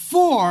rubble,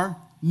 for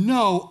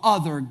no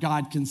other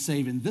God can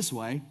save in this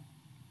way."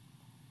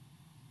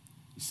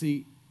 You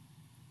see,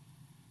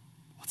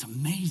 what's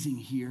amazing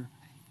here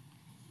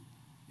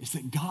is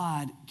that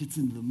God gets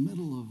into the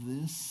middle of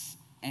this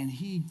and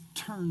he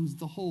turns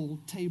the whole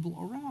table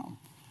around.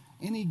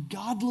 Any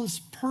godless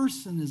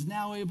person is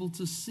now able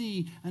to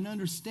see and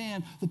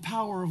understand the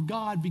power of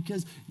God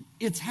because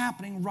it's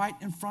happening right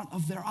in front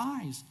of their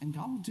eyes. And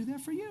God will do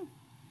that for you.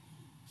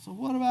 So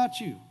what about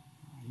you?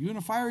 Are you in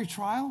a fiery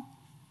trial?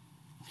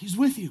 He's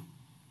with you.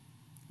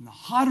 And the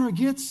hotter it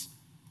gets,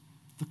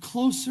 the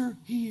closer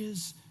he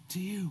is to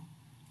you.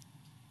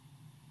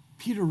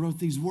 Peter wrote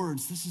these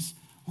words. This is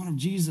one of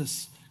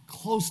Jesus'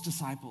 close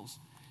disciples.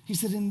 He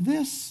said, in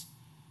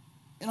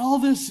all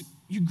this,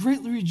 you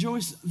greatly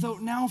rejoice, though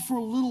now for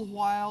a little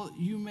while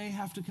you may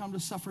have to come to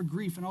suffer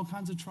grief and all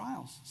kinds of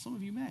trials. Some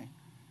of you may.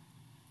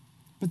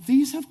 But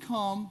these have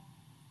come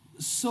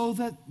so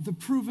that the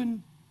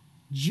proven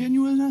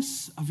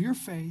genuineness of your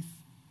faith,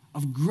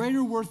 of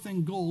greater worth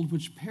than gold,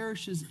 which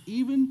perishes,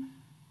 even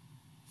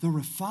though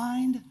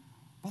refined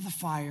by the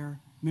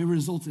fire, may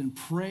result in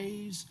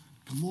praise,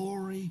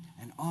 glory,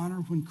 and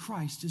honor when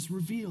Christ is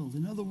revealed.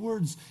 In other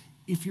words,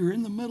 if you're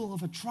in the middle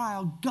of a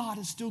trial, God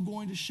is still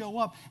going to show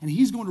up, and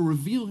he's going to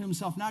reveal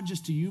himself not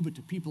just to you, but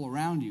to people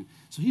around you.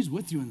 So he's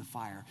with you in the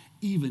fire,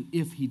 even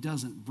if he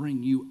doesn't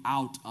bring you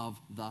out of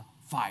the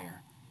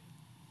fire.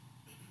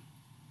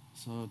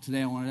 So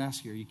today I wanted to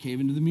ask you, are you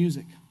caving to the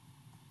music?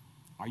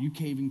 Are you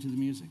caving to the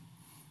music?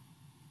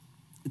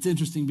 It's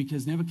interesting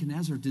because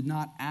Nebuchadnezzar did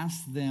not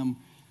ask them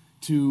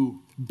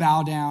to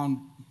bow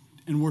down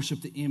and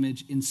worship the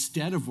image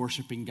instead of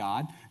worshiping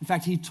God. In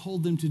fact, he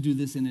told them to do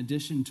this in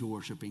addition to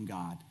worshiping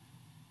God.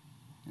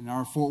 In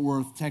our Fort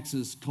Worth,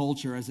 Texas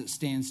culture as it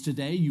stands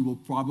today, you will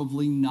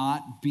probably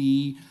not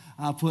be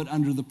put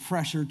under the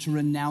pressure to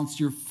renounce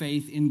your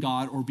faith in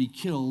God or be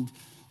killed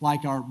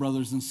like our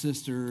brothers and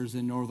sisters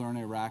in northern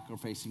Iraq are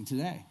facing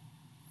today.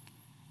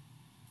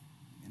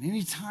 And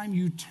anytime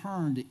you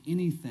turn to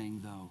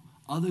anything, though,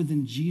 other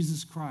than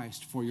Jesus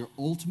Christ for your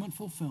ultimate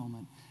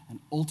fulfillment and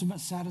ultimate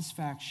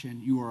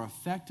satisfaction, you are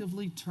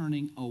effectively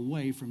turning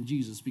away from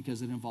Jesus,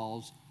 because it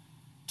involves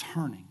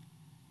turning.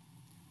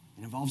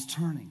 It involves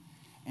turning.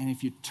 And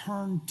if you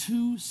turn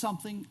to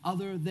something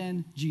other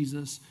than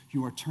Jesus,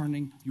 you are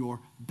turning your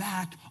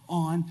back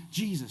on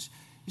Jesus.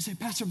 You say,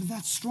 Pastor, but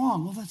that's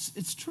strong. Well,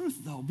 it's truth,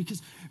 though,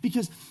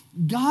 because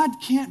God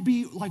can't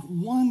be like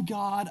one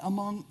God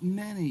among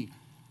many.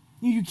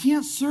 You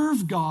can't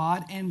serve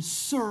God and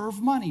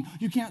serve money.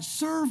 You can't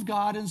serve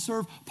God and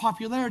serve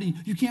popularity.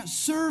 You can't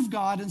serve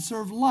God and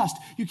serve lust.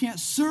 You can't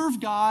serve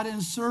God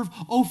and serve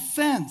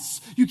offense.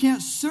 You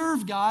can't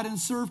serve God and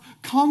serve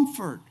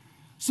comfort.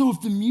 So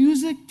if the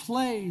music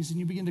plays and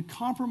you begin to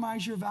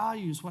compromise your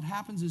values, what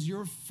happens is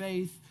your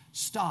faith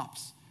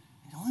stops.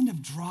 You'll end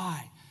up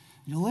dry.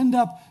 You'll end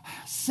up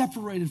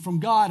separated from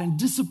God and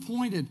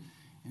disappointed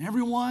in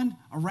everyone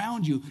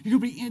around you. You'll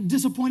be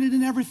disappointed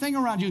in everything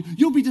around you.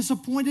 You'll be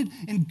disappointed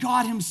in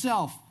God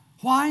himself.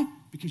 Why?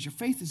 Because your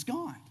faith is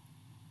gone.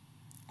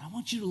 I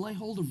want you to lay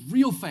hold of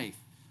real faith.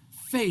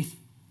 Faith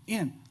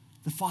in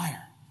the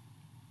fire.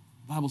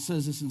 The Bible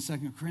says this in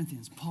 2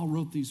 Corinthians. Paul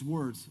wrote these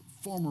words.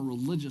 Former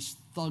religious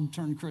thug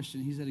turned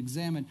Christian. He said,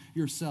 examine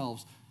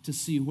yourselves to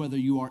see whether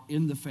you are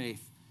in the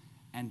faith,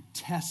 and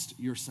test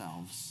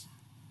yourselves.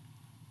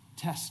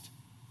 Test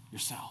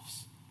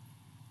yourselves.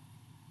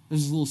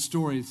 There's this little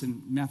story. It's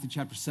in Matthew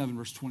chapter 7,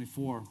 verse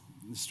 24.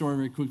 The story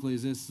very quickly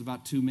is this. It's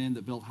about two men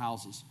that built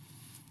houses.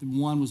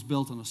 One was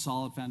built on a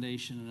solid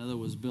foundation, another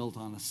was built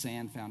on a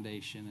sand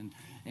foundation.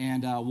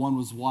 And one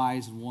was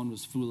wise and one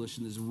was foolish.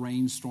 And as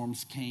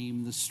rainstorms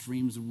came, the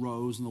streams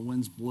rose and the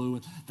winds blew.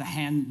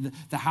 And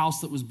the house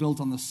that was built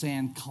on the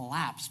sand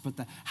collapsed, but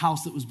the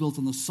house that was built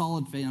on the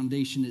solid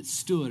foundation, it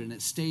stood and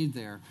it stayed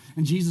there.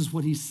 And Jesus,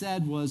 what he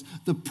said was,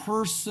 the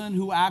person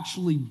who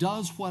actually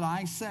does what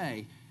I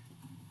say,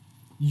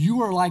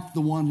 you are like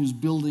the one who's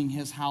building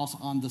his house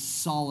on the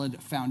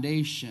solid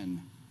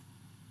foundation.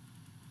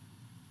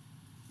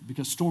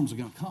 Because storms are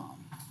going to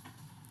come.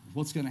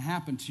 What's going to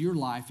happen to your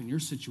life and your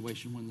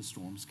situation when the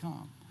storms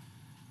come?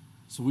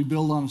 So we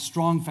build on a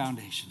strong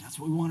foundation. That's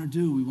what we want to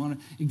do. We want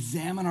to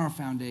examine our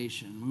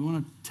foundation. We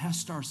want to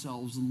test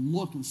ourselves and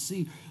look and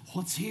see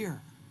what's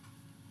here.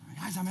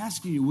 Guys, I'm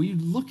asking you, will you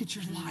look at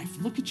your life?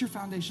 Look at your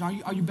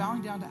foundation. Are you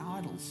bowing down to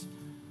idols?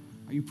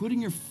 Are you putting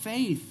your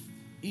faith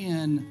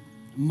in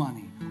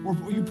money? Or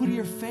are you putting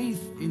your faith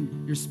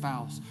in your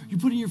spouse? Are you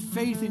putting your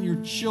faith in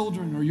your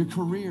children or your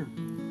career?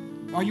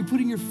 Are you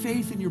putting your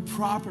faith in your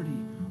property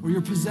or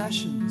your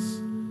possessions?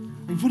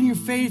 Are you putting your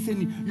faith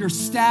in your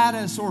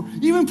status, or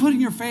even putting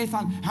your faith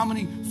on how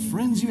many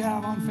friends you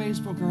have on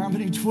Facebook or how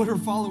many Twitter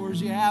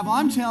followers you have?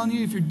 I'm telling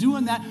you, if you're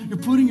doing that, you're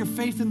putting your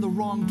faith in the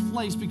wrong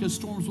place, because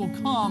storms will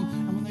come,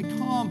 and when they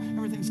come,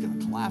 everything's going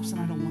to collapse,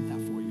 and I don't want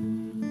that for you.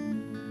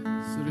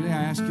 So today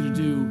I ask you to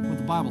do what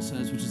the Bible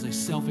says, which is a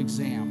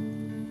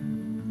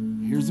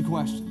self-exam. Here's the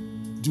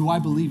question. Do I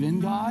believe in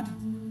God,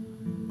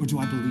 or do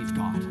I believe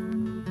God?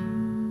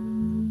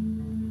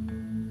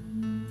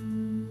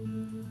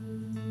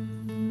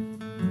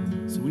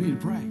 We need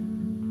to pray.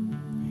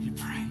 We need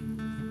to pray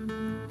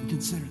and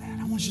consider that.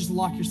 I want you to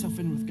lock yourself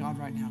in with God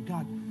right now.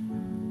 God,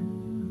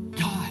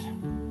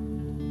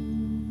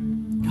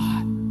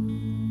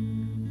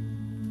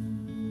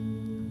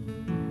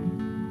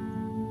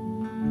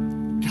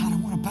 I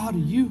want to bow to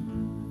you.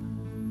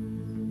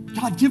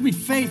 God, give me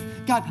faith.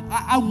 God,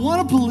 I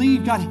want to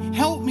believe. God,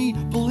 help me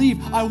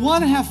believe. I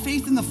want to have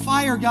faith in the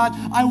fire. God,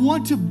 I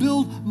want to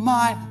build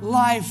my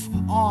life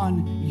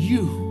on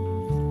you.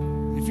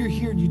 If you're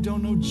here and you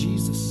don't know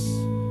Jesus,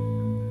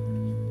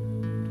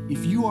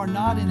 if you are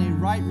not in a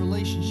right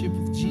relationship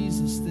with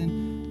Jesus,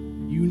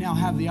 then you now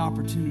have the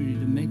opportunity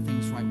to make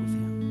things right with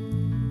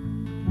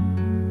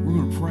him. We're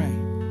going to pray.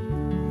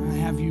 I'm going to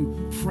have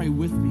you pray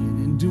with me,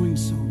 and in doing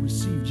so,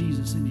 receive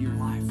Jesus into your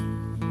life.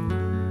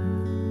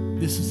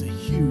 This is a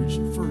huge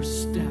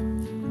first step.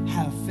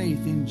 Have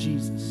faith in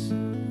Jesus.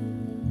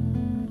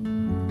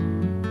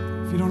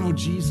 If you don't know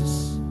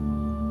Jesus,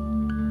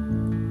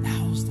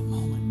 now's the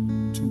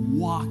moment to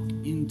walk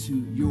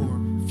into your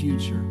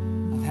future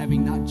of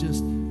having not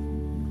just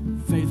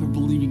faith or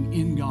believing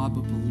in God,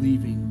 but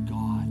believing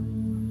God.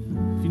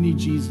 If you need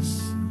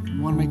Jesus,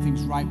 you want to make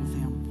things right with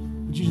him,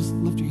 would you just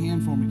lift your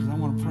hand for me, because I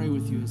want to pray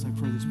with you as I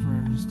pray this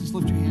prayer. Just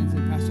lift your hand and say,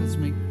 Pastor, that's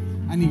me.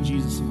 I need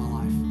Jesus in my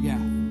life. Yeah.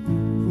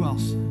 Who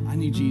else? I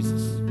need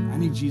Jesus. I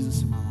need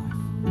Jesus in my life.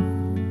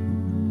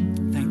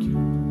 Thank you.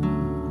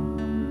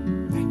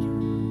 Thank you.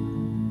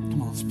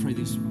 Come on, let's pray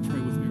this. Pray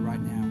with me right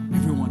now.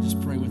 Everyone,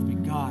 just pray with me.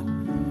 God,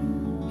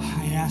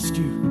 I ask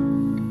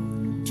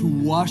you to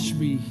wash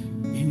me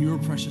in your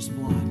precious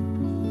blood.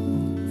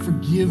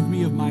 Forgive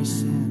me of my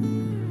sin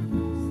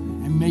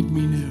and make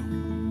me new.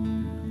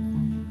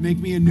 Make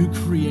me a new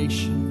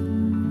creation.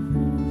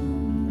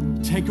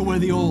 Take away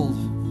the old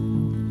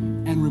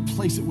and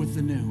replace it with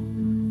the new.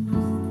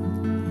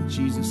 In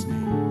Jesus'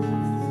 name,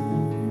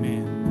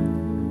 amen.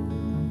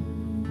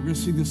 We're going to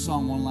sing this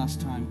song one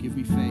last time, Give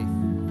Me Faith.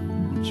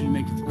 I want you to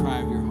make it the cry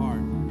of your heart,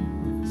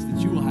 so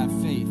that you will have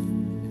faith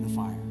in the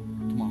fire.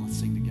 let's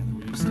sing together.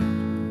 Will you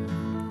stand?